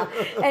now.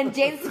 And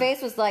Jane's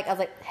face was like, I was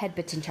like, head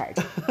bitch in charge.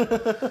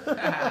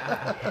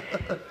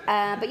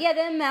 But yeah,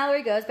 then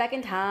Mallory goes back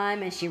in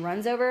time and she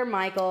runs over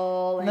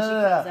Michael and she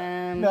kills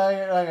him.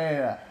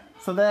 No.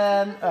 So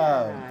then,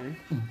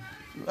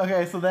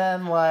 okay, so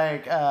then,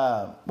 like,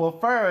 well,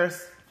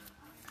 first,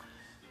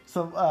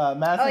 so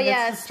Madison Oh,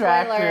 yeah, gets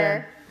distracted.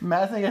 spoiler.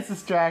 Madison gets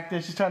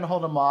distracted. She's trying to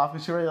hold him off,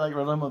 and she already like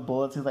riddled him with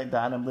bullets. He's like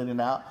dying and bleeding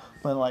out.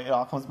 Then like it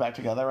all comes back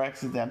together, right?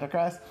 'Cause he's the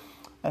Antichrist.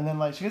 And then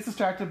like she gets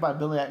distracted by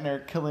Billy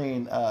Eichner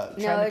trying to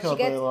No, kill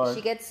Billy Lord.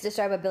 she gets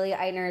destroyed by Billy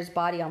Eichner's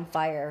body on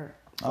fire,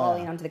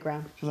 falling onto the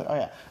ground. She's like, oh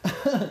yeah.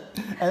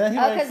 And then he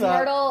Oh, wakes because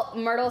up.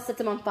 Myrtle sets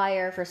him on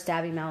fire for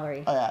stabbing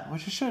Mallory. Oh yeah,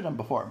 which he should have done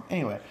before.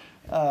 Anyway,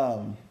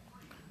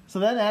 so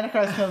then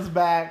Antichrist comes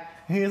back.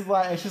 He's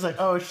like, and she's like,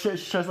 oh shit.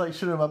 She tries to like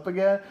shoot him up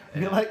again.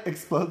 He like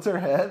explodes her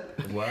head.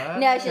 What?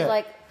 No, she's Yeah.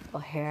 like,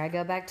 well, here I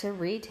go back to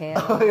retail.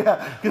 Oh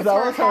yeah, because that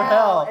was her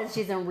hell. And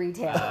she's in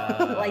retail,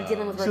 like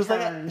dealing with She was like,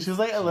 returns. she was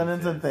like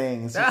linens and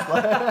things. Just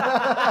like,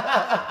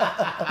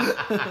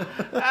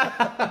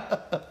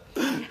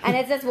 And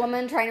it's this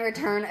woman trying to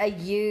return a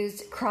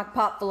used crock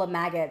pot full of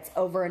maggots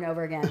over and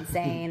over again,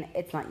 saying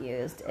it's not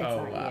used. It's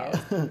not wow.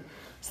 used.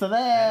 so That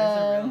is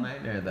a real then,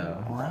 nightmare,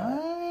 though.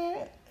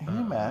 right? Can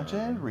you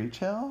imagine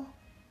retail?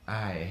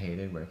 I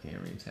hated working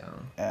in retail.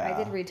 Yeah. I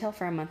did retail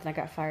for a month and I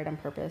got fired on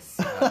purpose.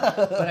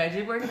 But I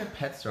did work in a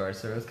pet store,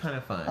 so it was kind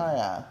of fun. Oh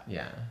yeah.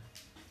 Yeah.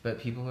 But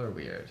people are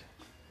weird.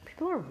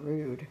 People are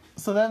rude.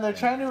 So then they're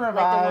trying to Like the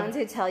revive. ones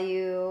who tell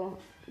you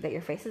that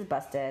your face is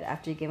busted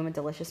after you give them a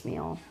delicious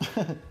meal.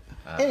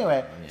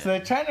 Anyway, yeah. so they're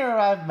trying to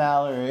revive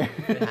Mallory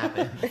It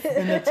happened.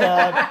 in the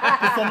tub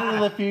to send her to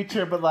the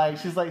future, but like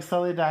she's like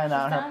slowly dying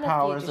out. She's not Her in the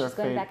powers future, are she's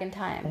going fading. back in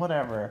time.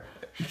 Whatever.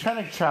 She's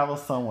trying to travel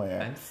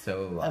somewhere. I'm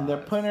so lost. And they're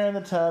putting her in the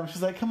tub.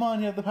 She's like, come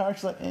on, you have the power.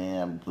 She's like,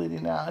 I'm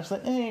bleeding out. She's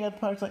like, you got the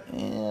power. She's like,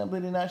 I'm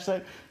bleeding out. She's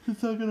like,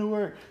 it's not going to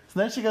work. So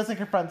then she goes and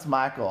confronts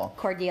Michael.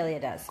 Cordelia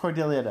does.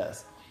 Cordelia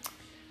does.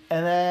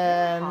 And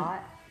then,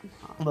 Hot.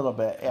 a little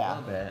bit, A yeah.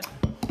 little bit.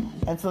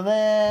 And so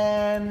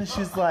then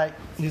she's like,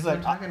 he's What like,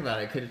 I'm talking about,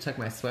 I could have took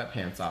my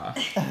sweatpants off.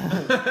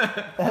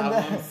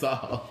 Problem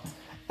solved.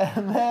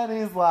 and then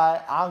he's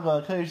like, I'm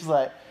going to kill you. She's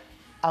like,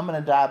 I'm going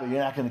to die, but you're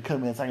not going to kill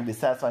me. It's not going to be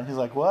satisfying. He's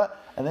like, what?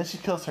 And then she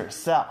kills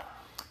herself.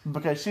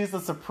 Because she's the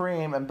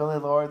Supreme and Billy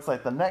Lord's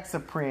like the next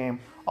Supreme.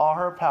 All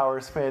her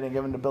powers fade and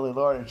given to Billy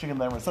Lord, and she can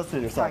then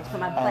resuscitate herself. Sorry to put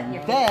my butt in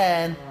your And face.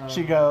 then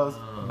she goes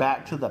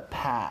back to the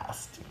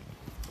past.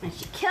 And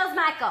she kills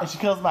Michael. And she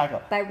kills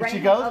Michael. By And running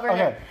she goes, over okay.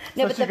 her.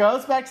 No, So but she the-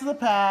 goes back to the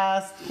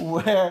past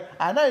where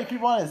I know you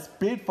keep wanting to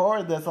speed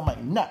forward this. I'm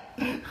like, no.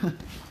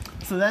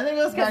 So then it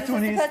goes Because back this to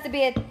when is he's. supposed to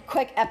be a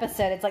quick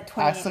episode. It's like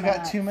 20 I still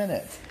got 2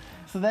 minutes.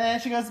 So then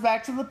she goes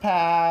back to the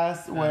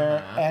past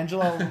where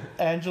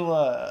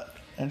Angela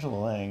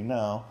Lang,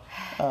 no.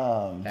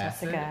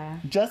 Jessica.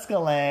 Jessica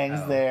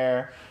Lang's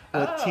there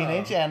with Oh.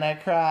 Teenage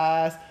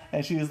Antichrist,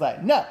 and she was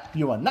like, no,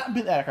 you will not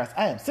be the Antichrist.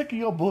 I am sick of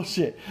your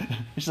bullshit. And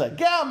she's like,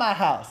 get out of my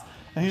house.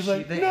 And he's She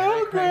like, the no,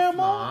 Antichrist's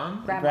Grandma.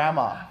 mom?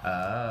 Grandma.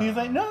 Oh, He's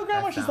like, no,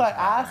 Grandma. that She's sounds like,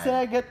 about I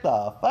said, get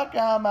the fuck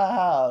out of my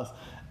house.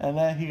 And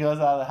then he goes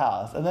out of the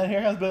house. And then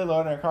here comes Billy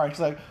Lord in her car, and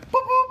she's like,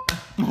 boop,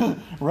 boop,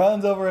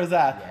 runs over his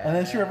ass. And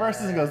then she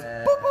reverses and goes,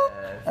 boop, boop.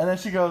 And then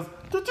she goes,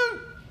 doo, doo,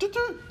 doo,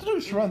 doo, doo.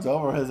 She runs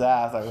over his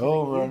ass, like,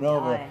 over "You and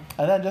over. die."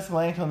 And then Jessica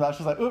Lange comes out,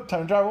 she's like, oop,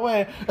 time to drive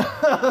away.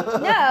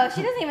 No,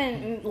 she doesn't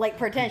even like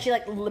pretend. She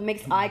like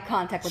makes eye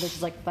contact with her.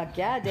 She's like, "Fuck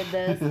yeah, I did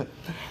this." so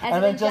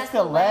And then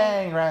Jessica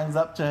Lange runs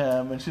up to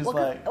him, and she's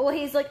like,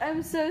 he's like,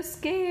 "I'm so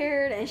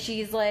scared," and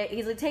he's like,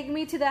 "Take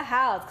me to the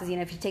house," because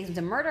if she takes him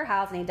to Murder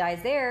House and he dies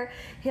there,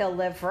 he'll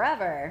live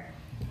forever.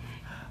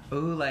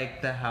 Ooh,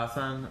 like the house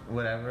on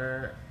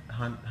whatever,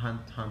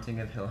 Haunting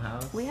of Hill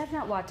House. We have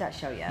not watched that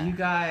show yet. You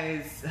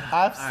guys.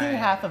 I've All seen right.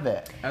 half of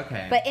it.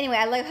 Okay. But anyway,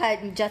 I like how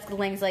Jessica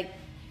Lange's like,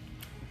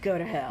 "Go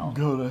to hell.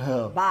 Go to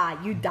hell. Bye.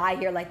 You die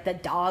here like the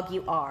dog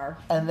you are."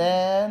 And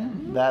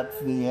then that's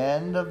the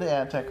end of the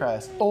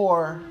Antichrist.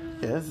 Or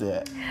is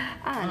it?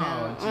 I don't know.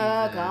 Oh, Oh,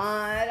 Jesus.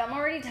 God. I'm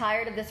already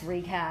tired of this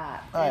recap.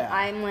 Oh, And yeah.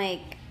 I'm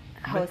like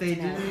But they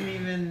hosting didn't it.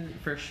 even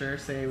for sure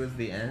say it was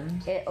the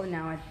end.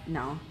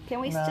 No. Can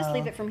we just No.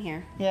 leave it from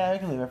here? Yeah, we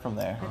can leave it from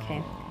there. Okay.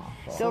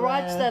 Aw, So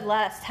watch then- the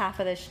last half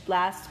of the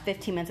last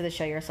 15 minutes of the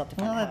show yourself to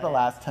We find only out. like the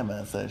last 10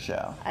 minutes of the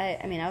show. I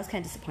mean, I was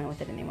kind of disappointed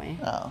with it anyway.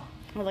 Oh,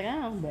 I was like,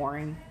 oh,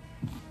 boring.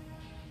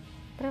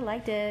 But I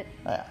liked it.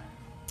 yeah.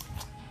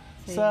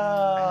 So, So,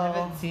 I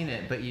haven't seen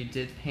it, but you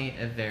did paint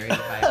a very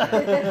vibrant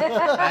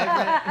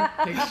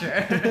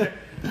picture.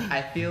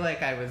 I feel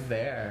like I was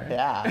there.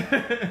 yeah.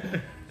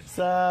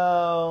 So,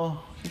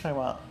 what are you talking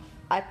about?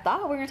 I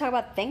thought we were going to talk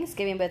about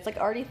Thanksgiving, but it's like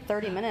already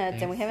 30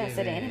 minutes, and we haven't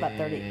said anything about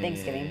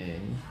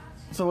Thanksgiving.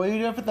 So, what are you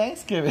doing for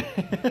Thanksgiving?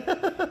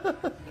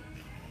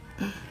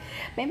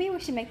 Maybe we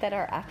should make that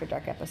our After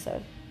Dark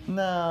episode.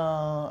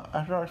 No,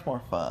 After Dark's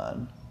more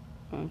fun.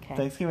 Okay.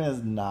 Thanksgiving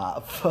is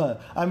not fun.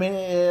 I mean,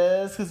 it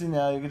is because you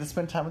get to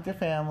spend time with your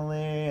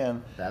family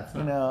and That's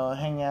you not-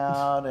 hang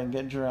out and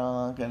get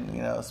drunk and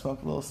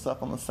smoke a little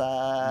stuff on the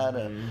side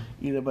and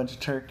Mm-hmm. eat a bunch of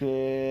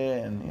turkey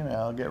and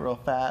get real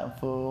fat and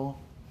full.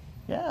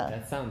 Yeah,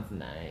 That sounds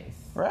nice.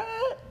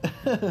 right.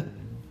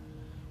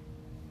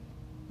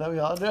 That we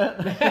all do it.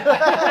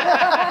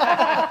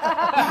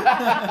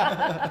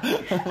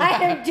 I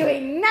am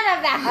doing none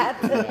of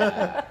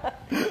that.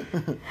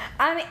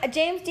 I mean,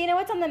 James, do you know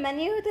what's on the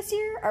menu this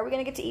year? Are we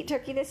going to get to eat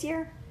turkey this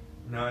year?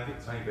 No, I think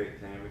it's honey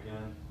baked ham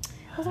again.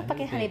 It was a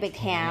fucking honey Honey-baked baked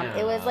ham.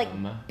 It was like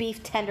ham.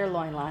 beef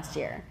tenderloin last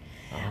year.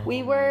 Oh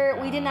We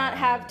my did not God.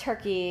 have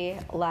turkey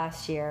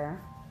last year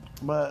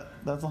But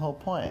that's the whole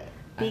point.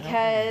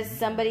 because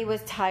somebody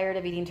was tired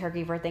of eating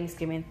turkey for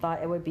Thanksgiving and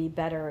thought it would be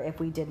better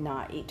if we did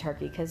not eat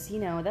turkey because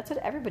that's what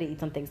everybody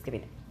eats on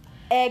Thanksgiving.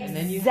 And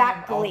then you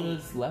have all Exactly.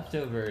 those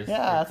leftovers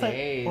Yeah, for it's like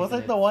days. well, it's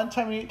like and the one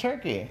time you eat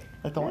turkey.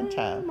 Like the one My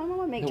time. mom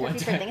would make The one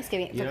turkey for time.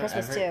 Thanksgiving You for don't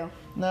Christmas ever- too.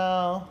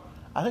 No,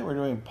 I think we're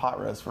doing pot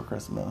roast for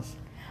Christmas.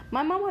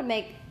 My mom would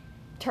make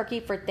turkey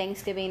for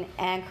Thanksgiving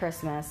and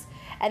Christmas,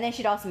 and then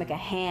she'd also make a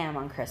ham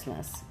on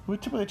Christmas. We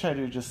typically try to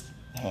do just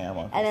ham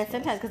on And then Christmas.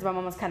 sometimes, because my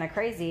mom was kind of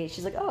crazy,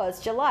 she's like, "Oh,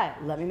 it's July.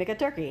 Let me make a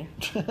turkey."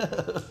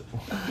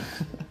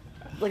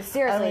 Like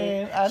seriously,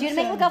 I mean, I she would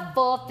make like a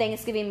full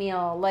Thanksgiving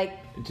meal, like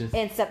Just-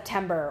 in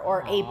September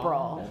or Aw,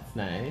 April. That's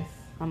nice.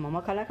 My mom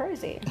was kind of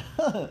crazy.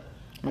 Maybe It's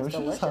she's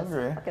delicious. just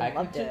hungry. Fucking I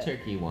loved cooked a it.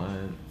 turkey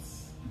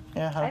once.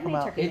 Yeah, how'd I it come made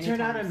out? turkey. It Many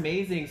turned out times.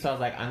 amazing, so I was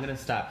like, I'm gonna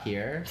stop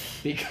here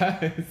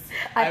because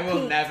I I will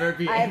peaked. never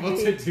be I able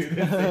to peaked. do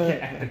this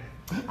again.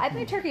 I've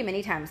made turkey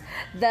many times.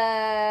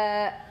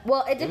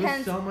 It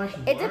depends. so much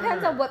It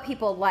depends on work. what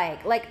people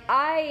like. Like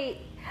I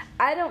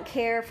don't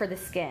care for the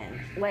skin.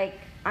 Like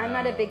I'm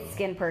not a big Oh.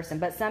 skin person,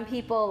 but some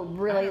people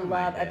really don't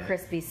love mind a it.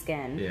 crispy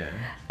skin. Yeah.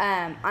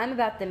 I'm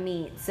about the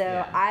meat, so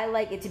Yeah. I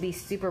like it to be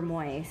super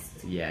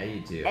moist. Yeah,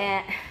 you do.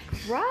 And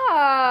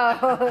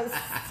gross.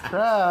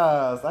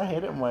 Gross. I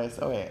hate it moist.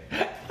 Oh, wait.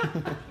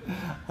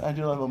 I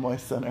do love a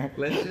moist center.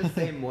 Let's just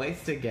say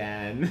moist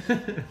again.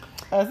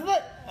 Isn't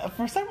that,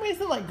 for some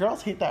reason, like,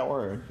 girls hate that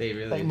word. They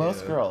really Like, do.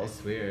 most girls.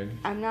 It's weird.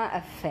 I'm not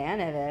a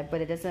fan of it,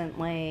 but it doesn't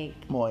like.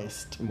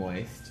 Moist.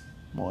 Moist.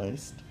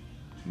 Moist.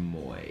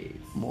 Moist.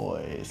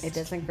 Moist. It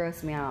doesn't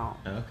gross me out.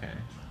 Okay.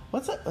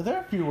 What's that? There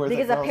are a few words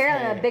Because that girls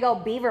apparently I'm hate. a big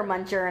old beaver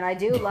muncher, and I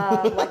do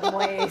love like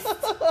moist.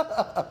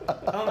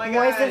 Oh my god.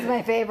 Moist is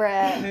my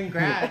favorite.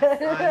 Congrats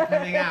on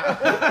coming out.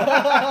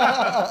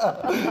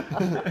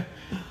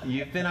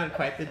 You've been on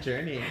quite the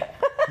journey.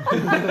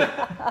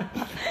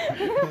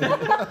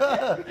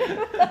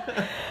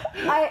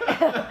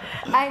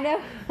 I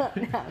know. No,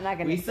 I'm not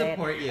gonna We say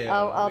support it. you.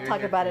 I'll We're talk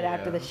here about for it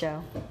after you. the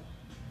show.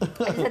 I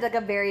just had like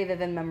a very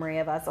vivid memory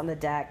of us on the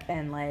deck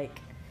and like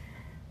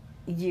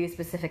you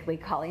specifically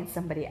calling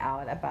somebody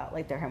out about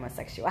like their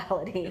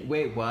homosexuality.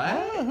 Wait, what?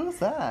 Ah, who's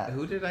that?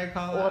 Who did I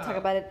call We'll out? talk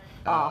about it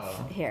Oh.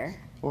 off here.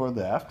 Or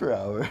the after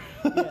hour.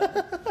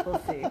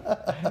 We'll see.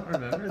 I don't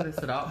remember this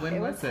at all. When It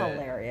was, was it?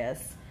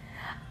 hilarious.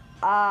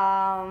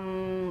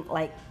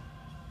 Like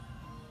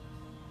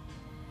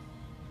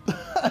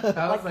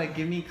I was like,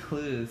 give me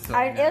clues. So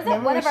it was at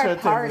Maybe one we of our should take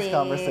this parties.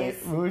 conversation.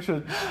 Maybe we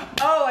should.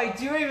 Oh, I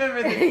do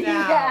remember this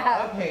now.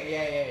 Yeah.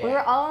 Okay, yeah. We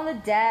were all on the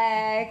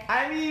deck.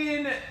 I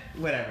mean,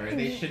 whatever.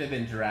 They should have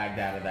been dragged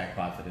out of that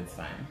closet. It's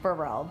fine. For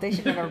real. They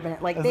should have never been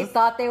like Is they this-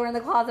 thought they were in the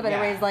closet, but Yeah.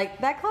 everybody's like,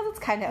 that closet's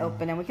kinda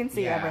open and we can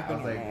see yeah, everything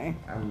I was in there.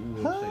 like, I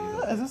will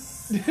show you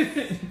Is this.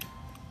 this?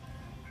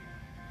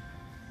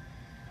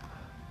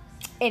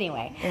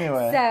 Anyway.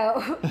 Anyway.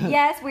 So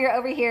yes, we are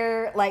over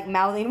here like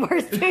mouthing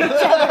words to each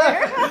other.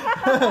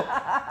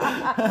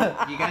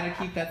 You gotta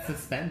keep that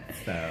suspense,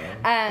 though.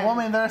 Well, I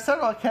mean, there are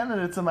several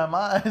candidates in my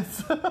mind.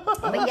 So.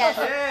 but yes,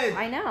 Shit.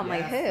 I know, I'm like,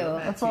 Yes, who? so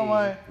That's all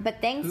my.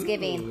 But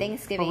Thanksgiving, Ooh.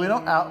 Thanksgiving. But we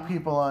don't out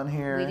people on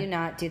here. We do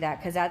not do that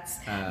because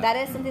that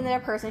is something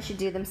that a person should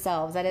do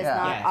themselves. That is Yeah.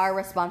 not Yes. our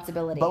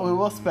responsibility. But we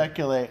will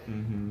speculate off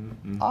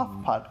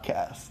Mm-hmm.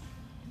 podcast.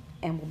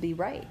 and we'll be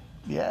right.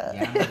 Yeah.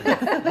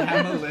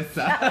 Yeah,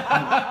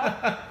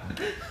 Melissa.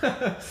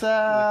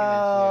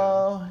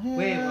 So.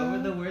 Wait, yeah. what were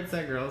the words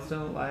that girls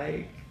don't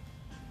like?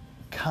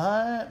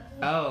 Cunt.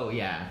 Oh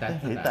yeah, I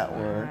that's a hate bad that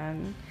one. word.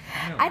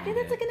 I think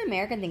that's like an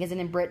American thing. Isn't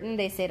in Britain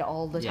they say it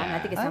all the time. Yeah. I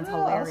think it I sounds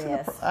know, I don't see the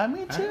hilarious.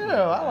 me too. don't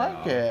like I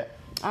like that. it.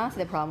 I don't see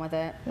the problem with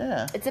it.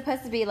 Yeah. It's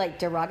supposed to be like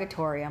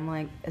derogatory. I'm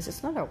like, it's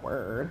just another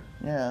word.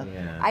 Yeah.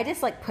 Yeah. I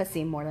dislike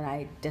pussy more than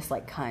I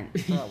dislike cunt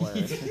for a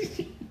word.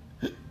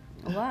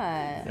 What?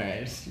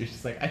 Sorry, you're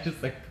just like I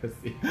just like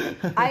pussy.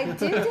 I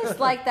do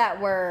dislike that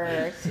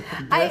word.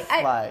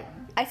 Dislike.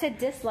 I said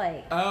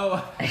dislike.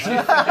 Oh.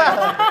 Yeah,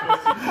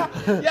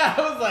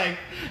 I was like,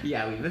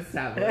 yeah, we've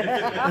established.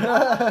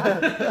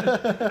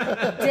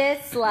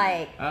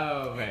 Dislike.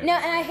 Oh, right. No,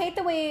 and I hate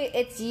the way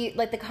it's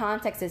like the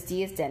context it's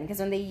used in, because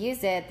when they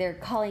use it, they're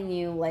calling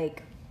you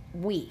like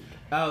weak.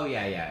 Oh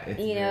yeah, yeah. It's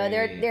You know,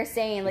 very- they're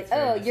saying like, it's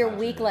very oh, you're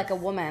weak like a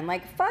misogynist. woman.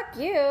 Like, fuck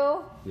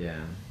you. Yeah.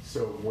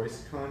 So,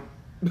 voice cunt?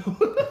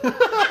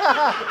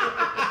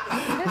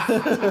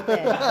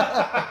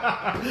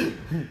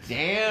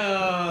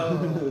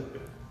 Damn.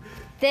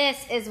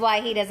 This is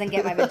why he doesn't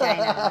get my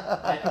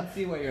vagina. I can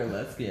see why you're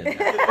lesbian.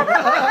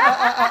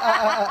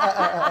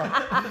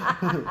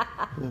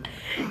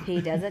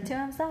 He does it to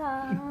himself.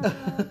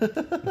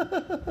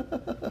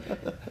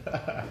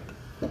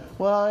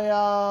 Well,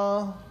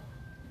 y'all,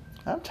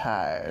 I'm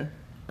tired.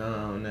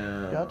 Oh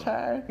no. Y'all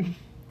tired?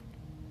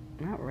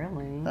 Not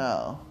really.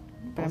 No.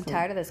 But I'm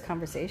tired of this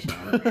conversation.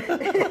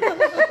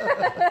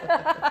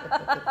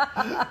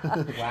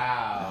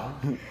 Wow.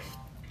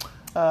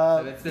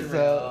 So it's been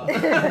real.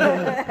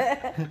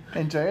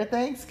 Enjoy your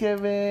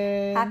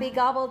Thanksgiving. Happy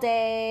Gobble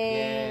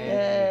Day.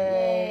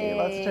 Yay.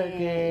 Lots of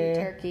Yay.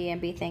 turkey. Turkey and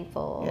be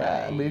thankful.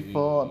 Yeah, and be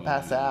full and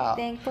pass out.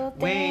 Thankful,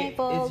 Wait,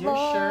 thankful, is your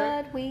Lord,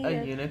 shirt we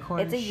a unicorn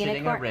It's a shitting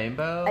unicorn. a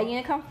rainbow? A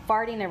unicorn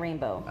farting a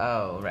rainbow.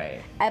 Oh,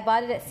 right. I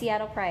bought it at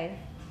Seattle Pride.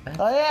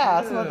 Oh yeah,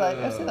 I've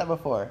seen that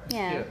before.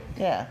 Yeah. Cute.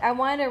 Yeah. I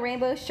wanted a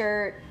rainbow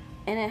shirt,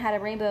 and it had a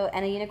rainbow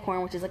and a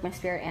unicorn, which is like my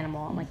spirit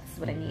animal. I'm like, this is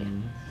what I need.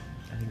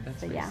 I think that's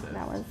So racist. yeah,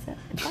 that was it.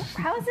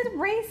 How is it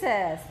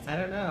racist? I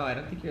don't know. I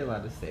don't think you're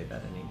allowed to say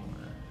that anymore.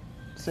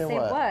 Say Say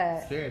what?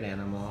 what? Spirit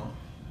animal.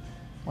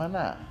 Why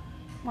not?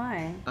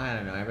 Why? I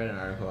don't know. I read an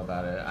article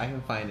about it. I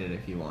can find it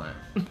if you want.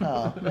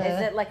 Oh.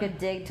 Is it like a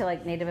dig to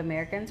like Native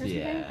Americans or something?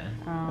 Yeah.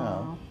 Oh.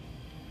 Oh.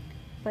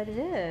 But it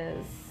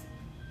is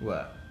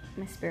What?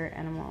 my spirit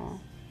animal.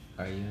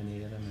 Are you a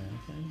Native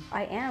American?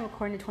 I am,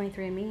 according to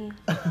 23andMe.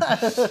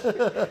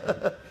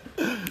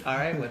 All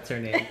right. What's her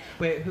name?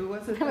 Wait, who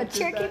was it? I'm a that did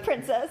Cherokee that?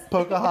 princess.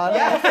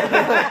 Pocahontas?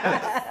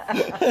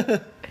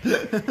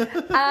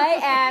 I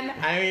am.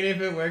 I mean,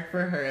 if it worked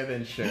for her,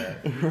 then sure.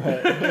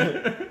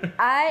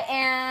 I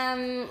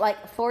am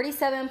like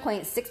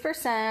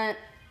 47.6%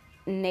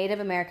 Native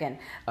American.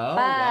 Oh,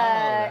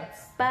 but,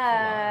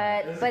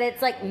 wow, but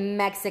it's like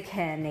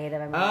Mexican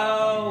Native American.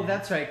 Oh,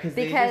 that's right. Because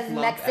Because just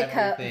lump Mexico-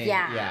 everything-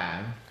 yeah.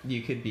 Yeah.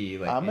 You could be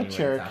like. I'm a anywhere in South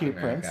Cherokee America.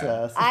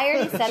 princess. I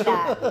already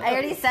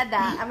said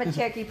that. I'm a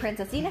Cherokee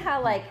princess. You know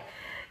how like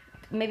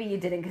maybe you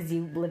didn't because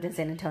you lived in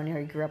San Antonio or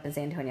you grew up in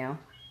San Antonio.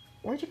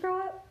 Where'd you grow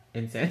up?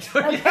 In San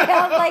Antonio. Okay,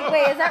 I was like,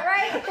 wait, is that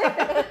right?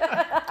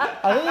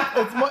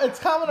 I think it's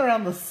common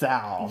around the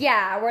South.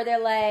 Yeah, where they're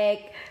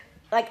like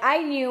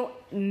I knew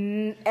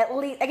at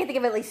least I can think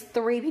of at least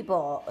 3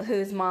 people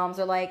whose moms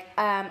are like,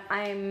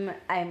 I'm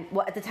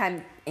well at the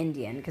time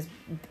Indian because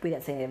we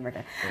didn't say Native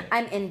American. Right.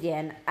 I'm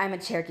Indian. I'm a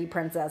Cherokee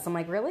princess. I'm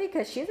like, really?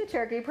 Because she's a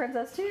Cherokee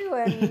princess too,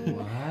 and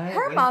What? her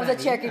What does mom's a that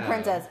Cherokee mean, though?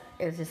 princess.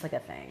 It was just like a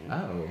thing.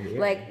 Oh, weird.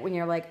 Like when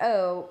you're like,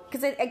 oh,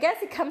 because I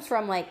guess it comes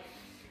from like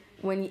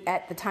when you,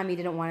 at the time you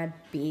didn't want to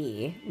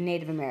be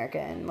Native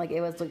American, like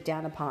it was looked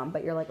down upon.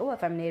 But you're like, oh,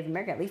 if I'm Native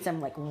American, at least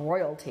I'm like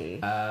royalty.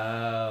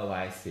 Oh,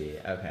 I see.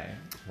 Okay.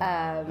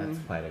 Wow, that's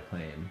quite a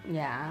claim.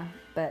 Yeah,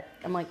 but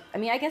I'm like, I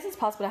mean, I guess it's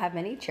possible to have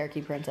many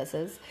Cherokee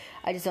princesses.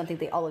 I just don't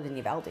think they all lived in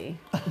Uvalde.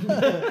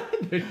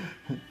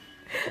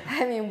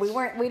 I mean, we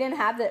didn't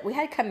have that. We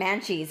had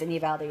Comanches in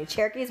Uvalde.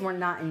 Cherokees were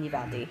not in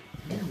Uvalde.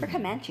 We're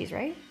Comanches,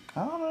 right?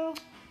 I don't know.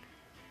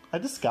 I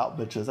just scalp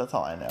bitches. That's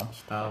all I know.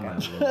 Oh my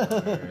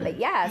lord. But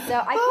yeah,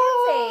 so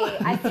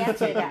I can't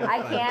say that.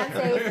 I can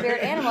say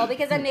spirit animal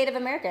because I'm Native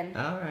American.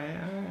 All right.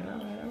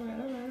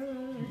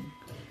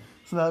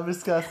 So now we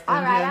discuss All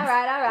Indians.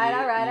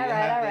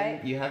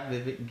 right. You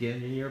have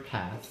given your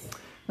pass.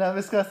 Now we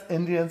discuss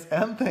Indians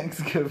and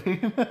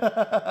Thanksgiving.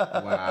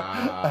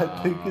 Wow. I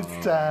think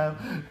it's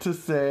time to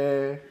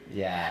say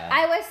Yeah.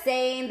 I was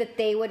saying that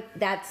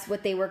that's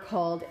what they were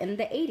called in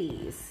the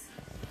 80s.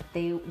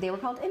 They were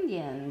called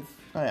Indians.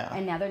 Oh yeah.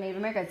 And now they're Native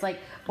American. It's like,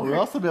 We'll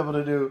also be able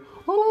to do.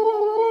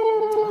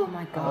 oh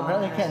my god.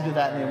 Apparently, can't do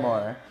that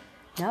anymore.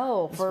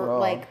 No, for wrong.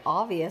 like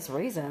obvious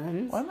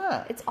reasons. Why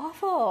not? It's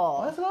awful.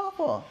 Why is it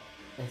awful?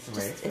 It's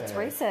Just- it's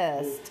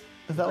racist.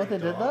 Is that what they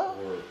did though?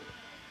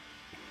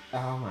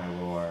 Oh my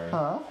lord.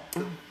 Huh?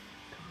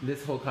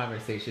 This whole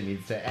conversation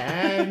needs to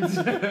end.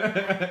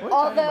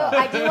 Although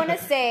I do want to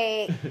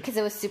say, because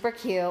it was super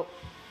cute,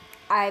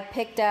 I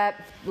picked up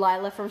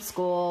Lila from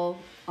school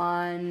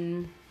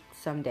on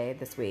some day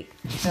this week.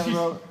 She have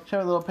a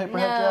little paper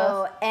head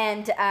No,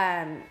 dress.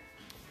 and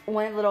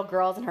one of the little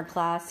girls in her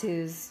class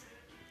who's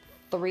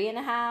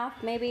 3.5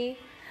 maybe,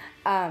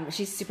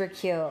 She's super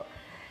cute.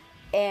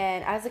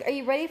 And I was like, are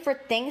you ready for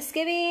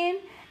Thanksgiving?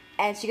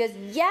 And she goes,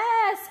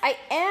 yes, I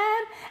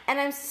am. And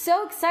I'm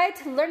so excited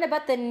to learn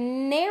about the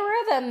Native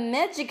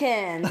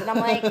Americans. And I'm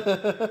like,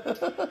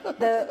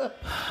 the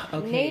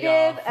Native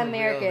y'all, for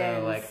Americans.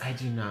 real, though, like, I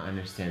do not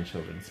understand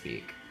children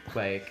speak.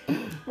 Like,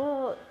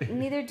 Well,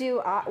 neither do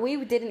I.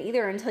 We didn't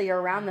either until you're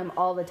around them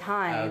all the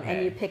time. And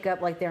Okay. you pick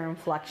up, like, their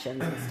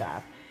inflections and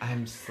stuff.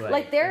 I'm just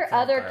Like, there it's are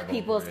all other garbled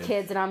people's words.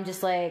 kids, and I'm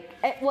just like,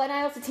 well, and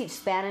I also teach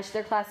Spanish to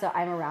their class, so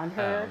I'm around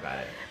her. Oh, got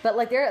it. But,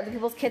 like, there are other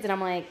people's kids, and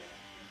I'm like,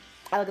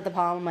 I look at the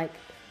poem, I'm like,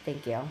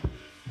 thank you.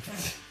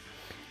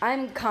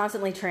 I'm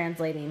constantly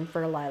translating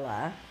for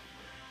Lila.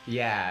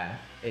 Yeah.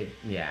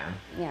 Yeah.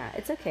 Yeah,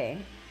 it's okay.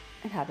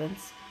 It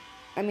happens.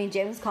 I mean,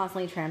 James is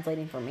constantly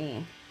translating for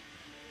me,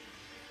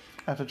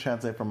 I have to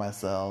translate for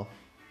myself.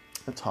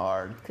 It's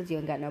hard. because you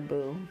ain't got no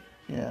boo.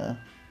 Yeah.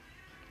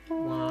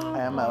 I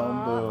am my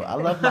own boo. I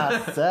love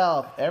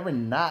myself every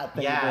night.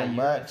 Thank you very you're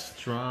a much.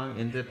 strong,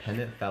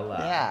 independent fella.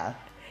 Yeah.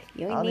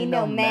 You I ain't don't need need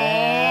no no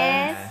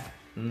man.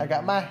 Yeah. I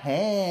got my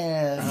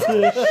hands.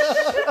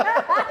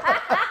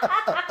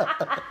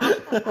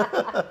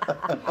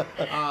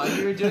 Oh,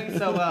 you were doing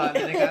so well, and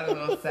then it got a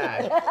little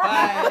sad.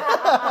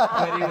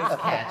 But it was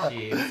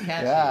catchy. It was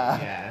catchy.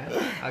 Yeah.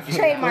 I'll give you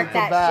Trademark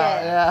that About,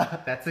 shit. yeah.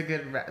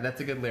 That's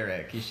a good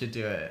lyric. You should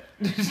do it.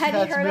 Have you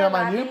Catch heard me of on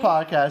my new Latin?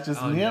 podcast,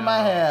 just Oh, me and no. my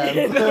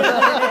hands.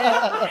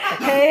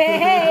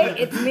 Hey,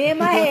 it's me and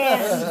my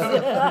hands.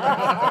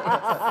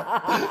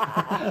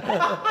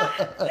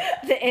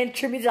 The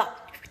intro is up.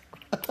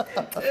 So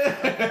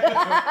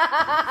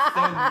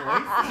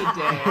moist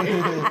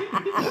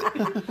today.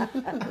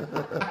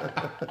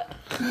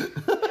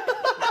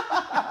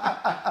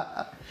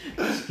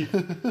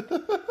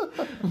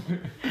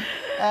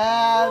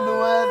 And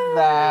with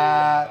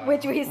that,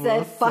 Which we said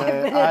we'll 5 say-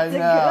 minutes I ago.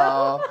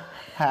 know.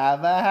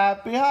 Have a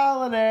happy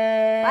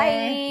holiday.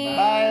 Bye.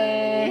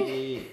 Bye. Hey.